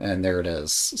 And there it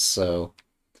is. So,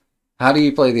 how do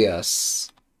you play the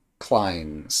S?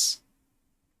 Climbs.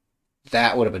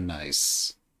 That would have been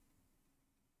nice.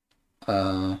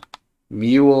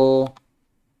 Mule.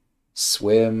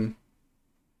 Swim.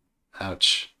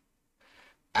 Ouch.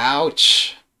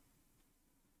 Ouch!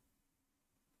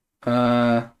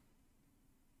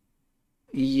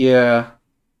 Yeah.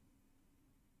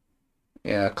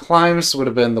 Yeah, climbs would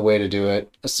have been the way to do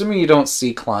it. Assuming you don't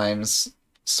see climbs,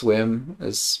 swim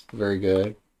is very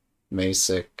good.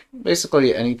 Masic.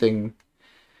 Basically anything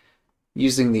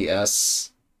using the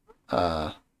S.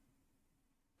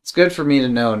 It's good for me to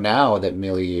know now that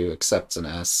Milieu accepts an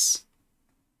S.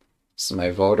 So my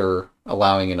voter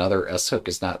allowing another S hook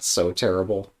is not so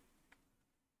terrible.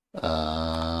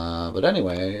 But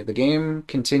anyway, the game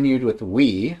continued with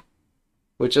we,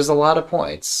 which is a lot of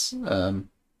points.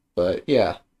 But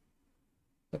yeah,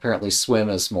 apparently swim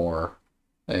is more,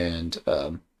 and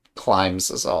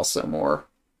climbs is also more.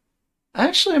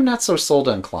 Actually, I'm not so sold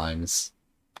on climbs.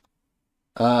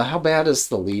 How bad is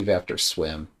the leave after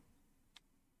swim?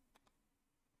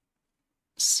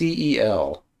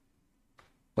 CEL.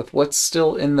 With what's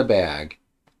still in the bag.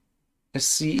 Is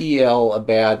CEL a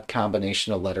bad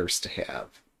combination of letters to have?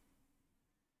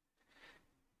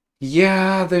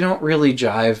 Yeah, they don't really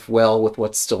jive well with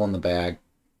what's still in the bag.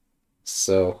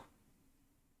 So,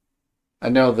 I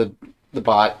know the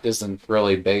bot isn't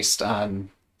really based on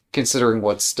considering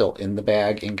what's still in the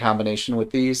bag in combination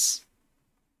with these,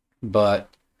 but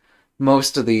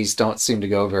most of these don't seem to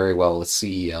go very well with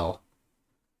CEL.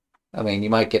 I mean, you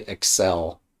might get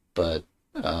Excel, but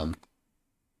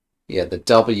yeah, the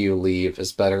W leave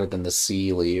is better than the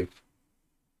C leave.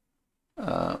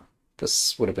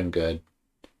 This would have been good.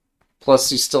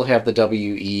 Plus, you still have the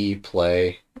WE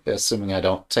play, assuming I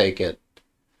don't take it.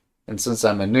 And since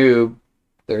I'm a noob,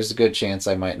 there's a good chance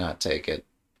I might not take it.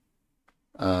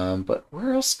 But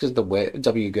where else could the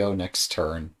W go next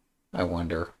turn? I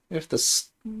wonder. If this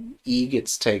E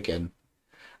gets taken.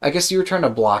 I guess you were trying to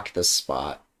block this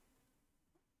spot.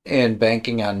 And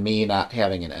banking on me not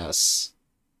having an S.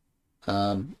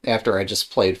 After I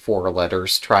just played 4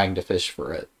 letters trying to fish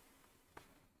for it.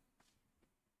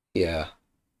 Yeah.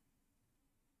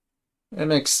 It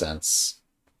makes sense.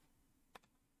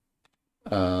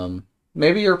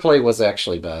 Maybe your play was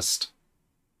actually best.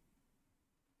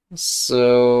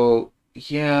 So,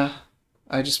 yeah,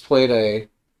 I just played a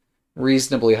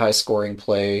reasonably high-scoring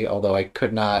play, although I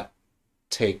could not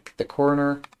take the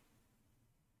corner.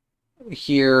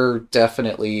 Here,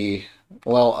 definitely...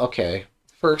 Well, okay.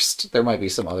 First, there might be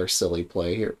some other silly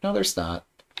play here. No, there's not.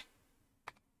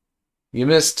 You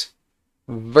missed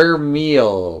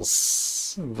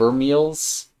Vermeils.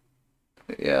 Vermeils?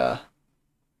 Yeah.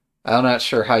 I'm not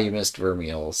sure how you missed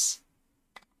Vermeils.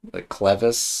 The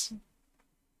Clevis,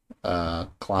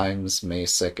 Climbs,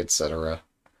 Masic, etc.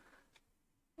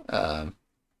 Alright,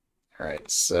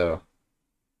 so...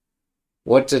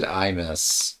 What did I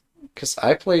miss? Because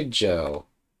I played Joe.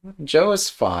 Joe is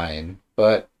fine,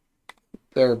 but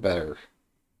they're better.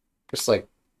 Just like...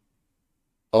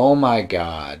 Oh my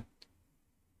god.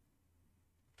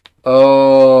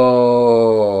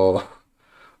 Oh...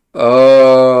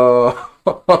 Oh...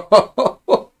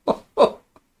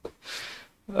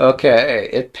 Okay,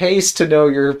 it pays to know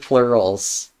your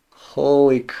plurals.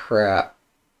 Holy crap.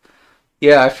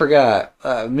 Yeah, I forgot.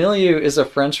 Milieu is a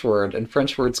French word, and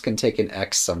French words can take an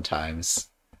X sometimes.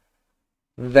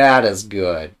 That is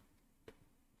good.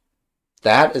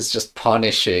 That is just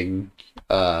punishing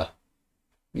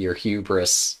your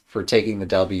hubris for taking the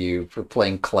W, for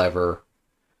playing clever,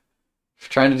 for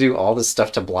trying to do all this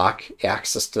stuff to block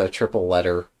access to the triple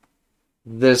letter.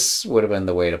 This would have been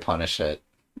the way to punish it.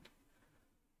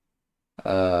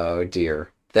 Oh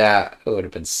dear. That would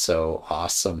have been so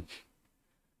awesome.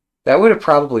 That would have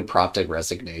probably prompted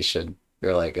resignation.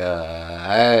 You're like,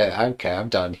 okay, I'm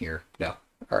done here. No.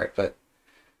 Alright, but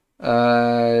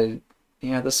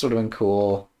yeah, this would have been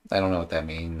cool. I don't know what that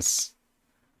means.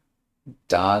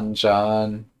 Don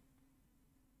John.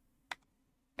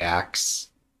 Axe.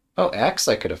 Oh, axe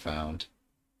I could have found.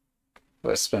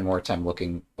 But I spend more time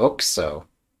looking. Oxo.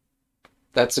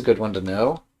 That's a good one to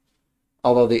know.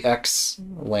 Although the X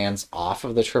lands off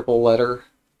of the triple letter.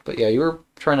 But yeah, you were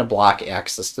trying to block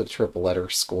access to the triple letter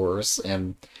scores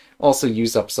and also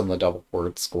use up some of the double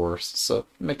word scores. So it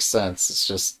makes sense. It's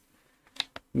just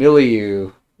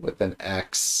milieu with an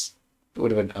X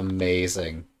would have been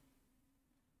amazing.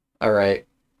 Alright.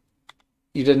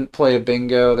 You didn't play a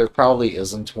bingo. There probably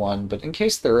isn't one, but in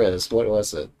case there is, what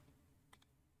was it?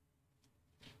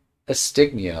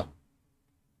 Astignia.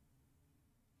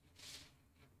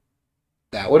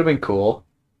 That would have been cool.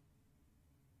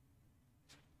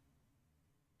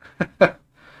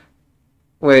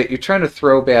 Wait, you're trying to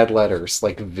throw bad letters,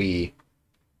 like V.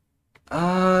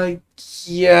 Uh,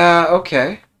 yeah,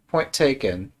 okay. Point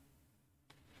taken.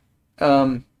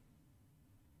 Um,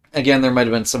 Again, there might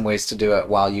have been some ways to do it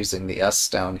while using the S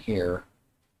down here.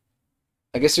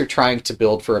 I guess you're trying to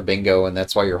build for a bingo, and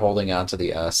that's why you're holding on to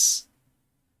the S.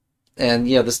 And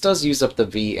yeah, this does use up the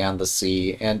V and the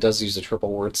C, and does use a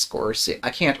triple word score. See, I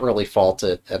can't really fault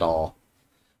it at all.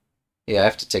 Yeah, I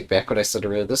have to take back what I said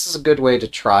earlier. This is a good way to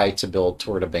try to build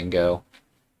toward a bingo.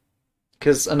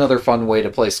 Because another fun way to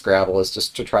play Scrabble is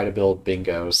just to try to build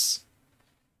bingos.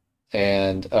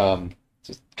 And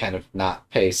just kind of not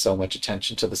pay so much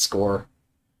attention to the score.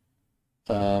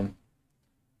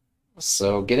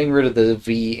 So getting rid of the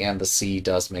V and the C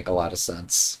does make a lot of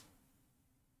sense.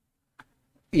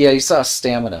 Yeah, you saw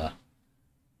stamina.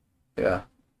 Yeah.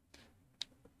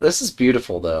 This is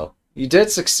beautiful, though. You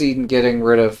did succeed in getting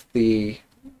rid of the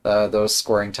those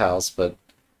scoring tiles, but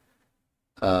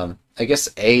I guess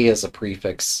A as a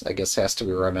prefix, I guess, has to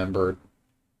be remembered.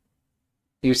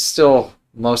 You're still,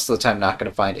 most of the time, not going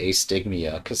to find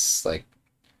astigmia, because, like,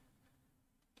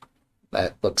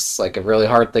 that looks like a really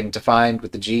hard thing to find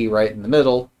with the G right in the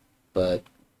middle, but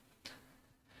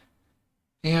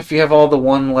yeah, if you have all the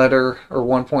one letter or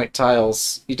 1 point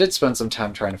tiles, you did spend some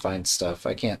time trying to find stuff.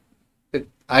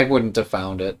 I wouldn't have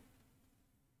found it.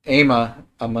 Ama,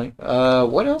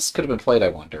 what else could have been played, I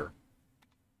wonder?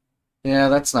 Yeah,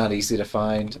 that's not easy to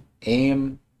find.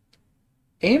 Aim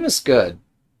is good,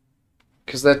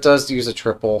 because that does use a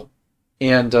triple,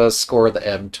 and does score the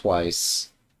M twice.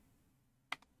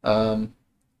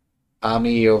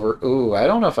 Ami over... Ooh, I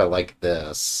don't know if I like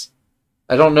this.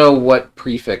 I don't know what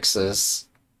prefixes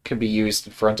can be used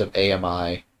in front of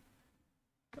AMI.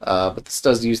 But this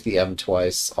does use the M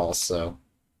twice, also.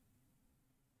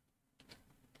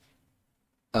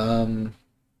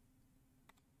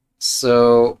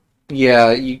 So,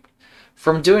 yeah,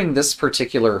 from doing this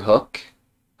particular hook,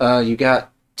 you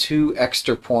got 2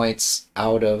 extra points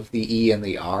out of the E and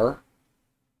the R.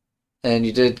 And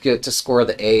you did get to score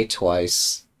the A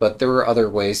twice, but there were other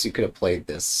ways you could have played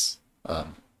this.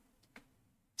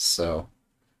 So,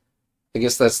 I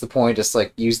guess that's the point, is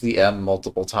like use the M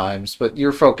multiple times, but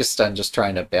you're focused on just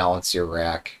trying to balance your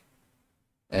rack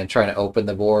and trying to open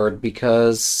the board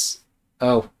because...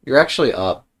 Oh, you're actually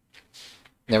up.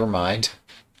 Never mind.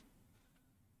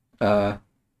 Panda.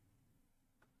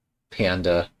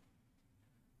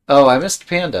 Oh, I missed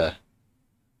Panda.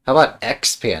 How about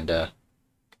X Panda?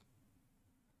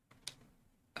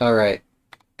 Alright.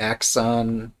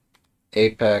 Axon,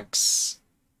 Apex.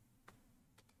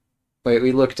 Wait,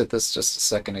 we looked at this just a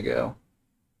second ago.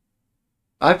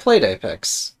 I played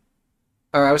Apex.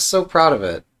 Oh, I was so proud of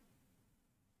it.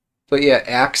 But yeah,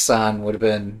 Axon would have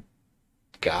been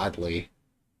godly.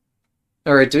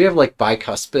 Alright, do we have like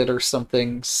bicuspid or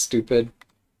something stupid?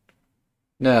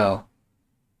 No.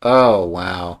 Oh,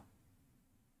 wow.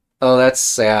 Oh, that's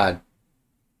sad.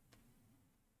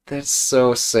 That's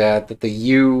so sad that the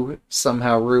U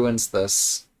somehow ruins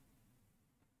this.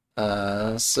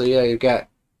 So yeah, you got...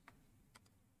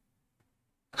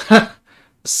 The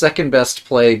second best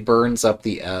play burns up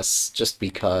the S just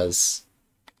because.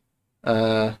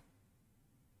 I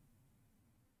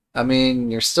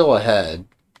mean, you're still ahead.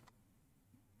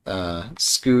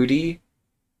 Scooty.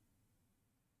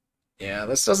 Yeah,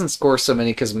 this doesn't score so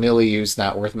many because Milieu's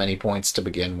not worth many points to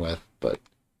begin with, but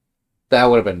that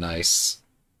would have been nice.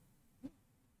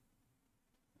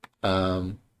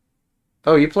 Oh,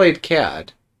 you played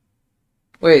CAD.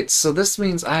 Wait, so this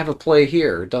means I have a play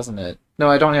here, doesn't it? No,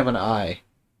 I don't have an I.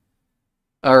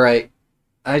 Alright.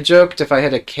 I joked if I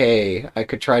had a K, I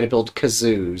could try to build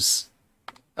kazoos.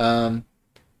 Oh,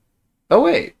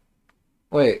 wait.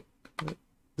 Wait.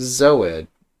 Zoid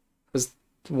was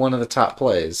one of the top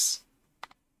plays.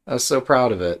 I was so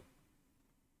proud of it.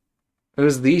 It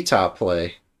was the top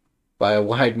play by a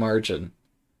wide margin.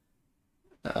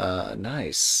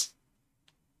 Nice.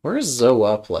 Where does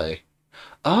Zoa play?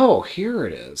 Oh, here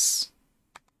it is.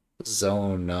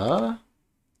 Zona.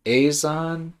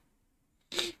 Azon.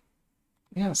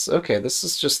 Yes, okay, this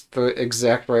is just the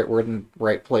exact right word and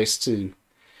right place to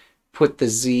put the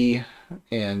Z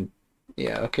and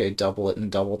yeah, okay, double it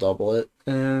and double it.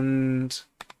 And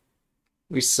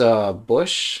we saw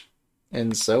Bush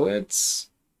and Zoids.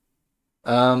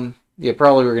 Yeah,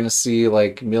 probably we're gonna see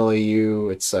like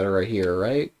Milieu, etc. here,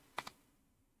 right?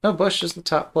 No, Bush is the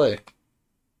top play.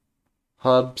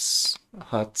 Hubs,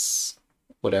 Huts,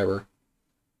 whatever.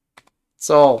 It's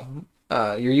all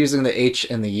you're using the H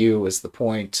and the U as the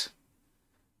point.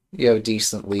 You have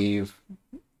decent leave.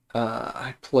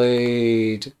 I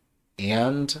played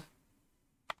and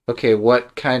okay,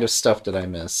 what kind of stuff did I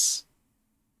miss?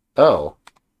 Oh,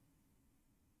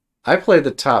 I played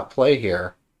the top play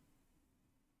here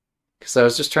because I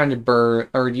was just trying to burn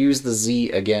or use the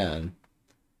Z again,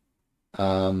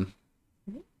 um,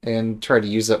 and try to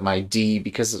use up my D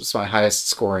because it's my highest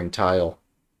scoring tile.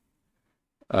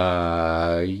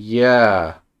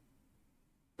 Yeah,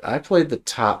 I played the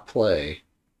top play.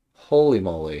 Holy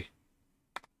moly!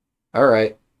 All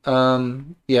right.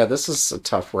 Yeah, this is a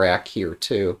tough rack here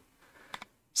too.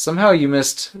 Somehow you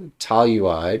missed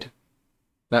Toluide.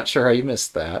 Not sure how you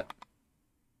missed that.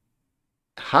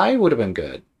 High would have been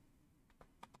good.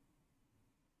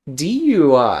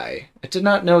 DUI. I did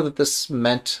not know that this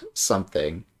meant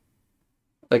something.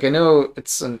 Like, I know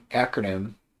it's an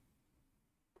acronym,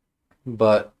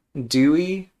 but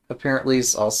Dewey apparently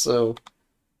is also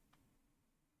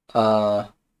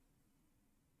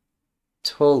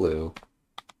Tolu.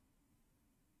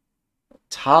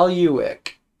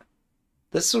 Taluik.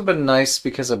 This would have been nice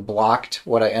because it blocked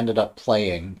what I ended up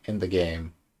playing in the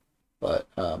game. But,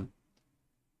 yeah,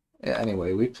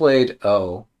 anyway, we played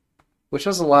O, which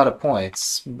was a lot of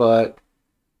points, but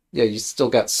yeah, you still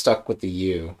got stuck with the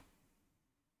U.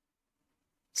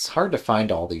 It's hard to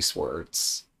find all these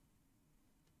words.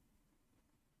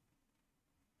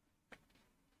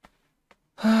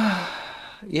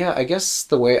 Yeah, I guess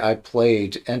the way I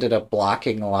played ended up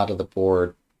blocking a lot of the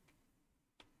board.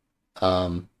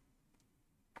 Um,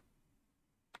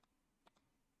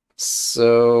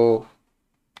 so,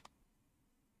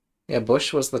 yeah,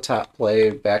 Bush was the top play,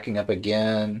 backing up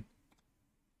again.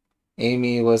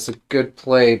 Amy was a good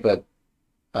play, but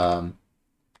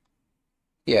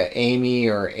yeah, Amy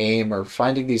or aim or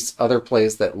finding these other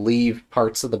plays that leave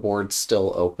parts of the board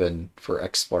still open for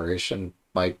exploration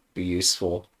might be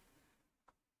useful.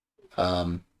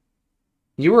 Um,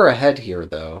 you were ahead here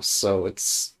though, so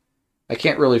it's I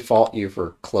can't really fault you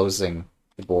for closing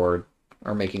the board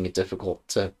or making it difficult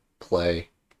to play.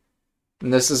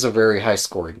 And this is a very high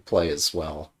scoring play as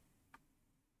well.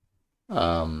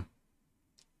 Um,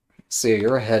 so yeah,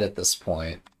 you're ahead at this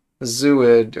point.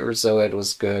 Zoid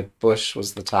was good. Bush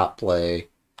was the top play.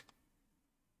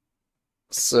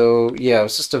 So yeah, it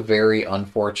was just a very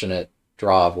unfortunate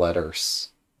draw of letters.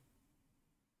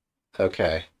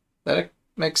 Okay, that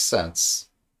makes sense.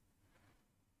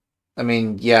 I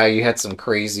mean, yeah, you had some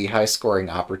crazy high scoring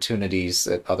opportunities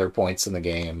at other points in the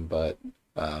game, but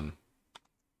um,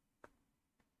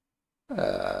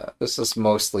 this is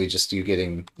mostly just you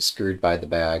getting screwed by the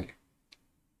bag.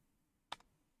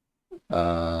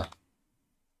 Uh,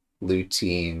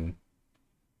 Lutein,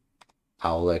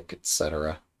 Owlick,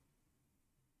 etc.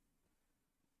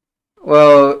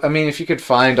 Well, I mean, if you could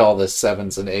find all the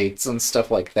sevens and eights and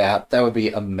stuff like that, that would be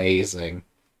amazing.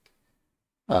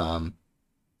 Um,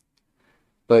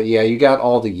 but yeah, you got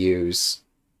all the U's,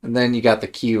 and then you got the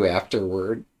Q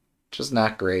afterward, which is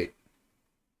not great.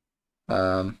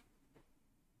 Um,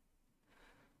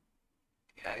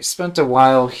 yeah, I spent a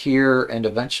while here and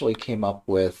eventually came up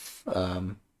with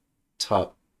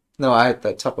Tup. No, I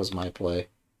that Tup was my play.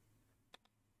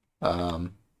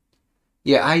 Um,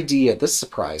 yeah, idea. This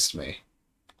surprised me.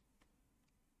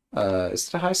 Is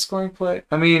it a high scoring play?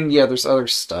 I mean, yeah, there's other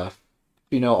stuff.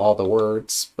 You know all the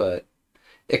words, but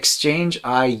Exchange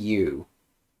IU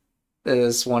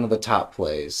is one of the top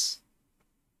plays.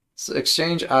 So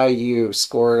Exchange IU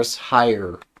scores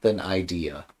higher than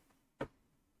Idea.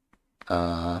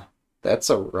 Uh, that's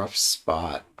a rough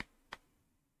spot.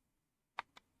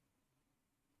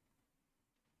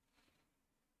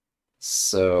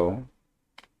 So,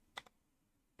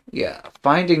 yeah,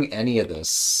 finding any of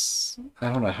this,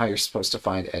 I don't know how you're supposed to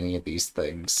find any of these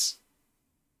things.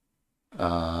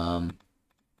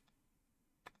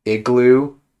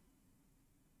 Igloo.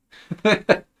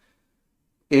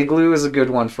 Igloo is a good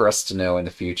one for us to know in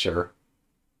the future.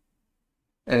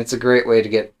 And it's a great way to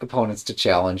get opponents to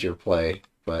challenge your play.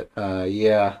 But,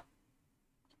 yeah.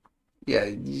 Yeah,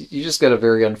 you just got a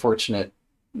very unfortunate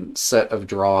set of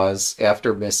draws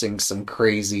after missing some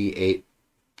crazy 8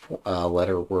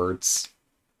 letter words.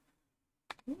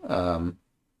 Um,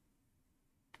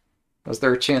 was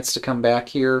there a chance to come back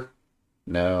here?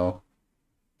 No.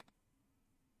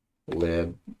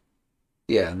 Lib.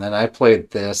 Yeah, and then I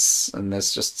played this, and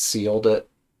this just sealed it.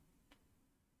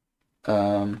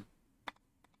 Um,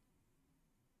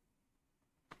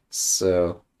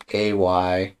 so,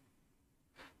 AY.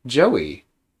 Joey.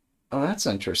 Oh, that's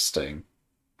interesting.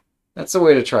 That's a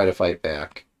way to try to fight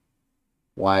back.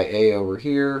 YA over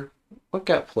here. What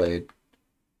got played?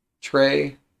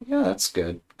 Trey. Yeah, that's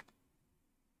good.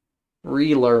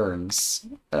 Relearns.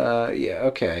 Yeah,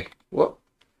 okay. What?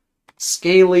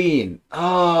 Scalene.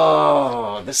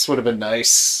 Oh, this would have been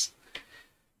nice.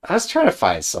 I was trying to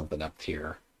find something up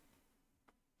here.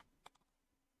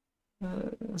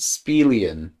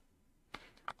 Spelian.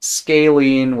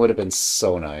 Scalene would have been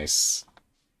so nice.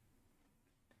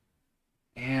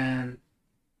 And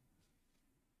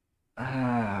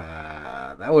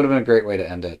that would have been a great way to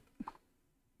end it.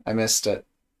 I missed it.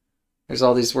 There's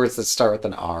all these words that start with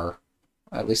an R.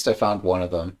 At least I found one of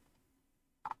them.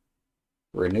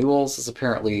 Renewals is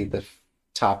apparently the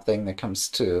top thing that comes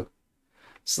to.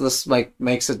 So this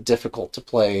makes it difficult to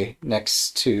play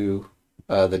next to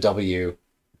the W,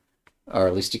 or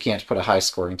at least you can't put a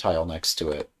high-scoring tile next to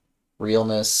it.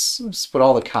 Realness, just put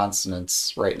all the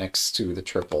consonants right next to the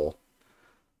triple,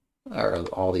 or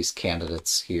all these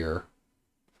candidates here.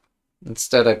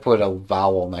 Instead, I put a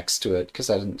vowel next to it because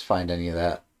I didn't find any of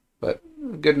that, but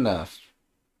good enough.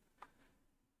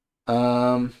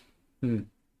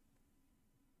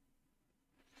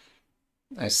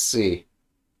 I see.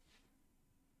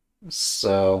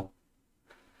 So,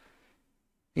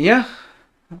 yeah.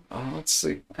 Let's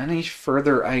see. Any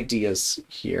further ideas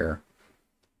here?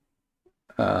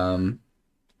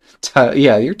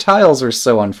 Yeah, your tiles are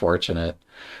so unfortunate.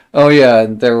 Oh yeah,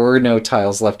 there were no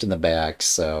tiles left in the back,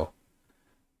 so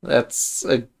that's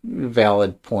a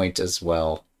valid point as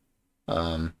well.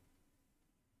 Um,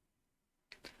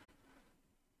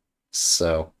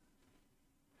 so,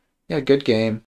 yeah, good game.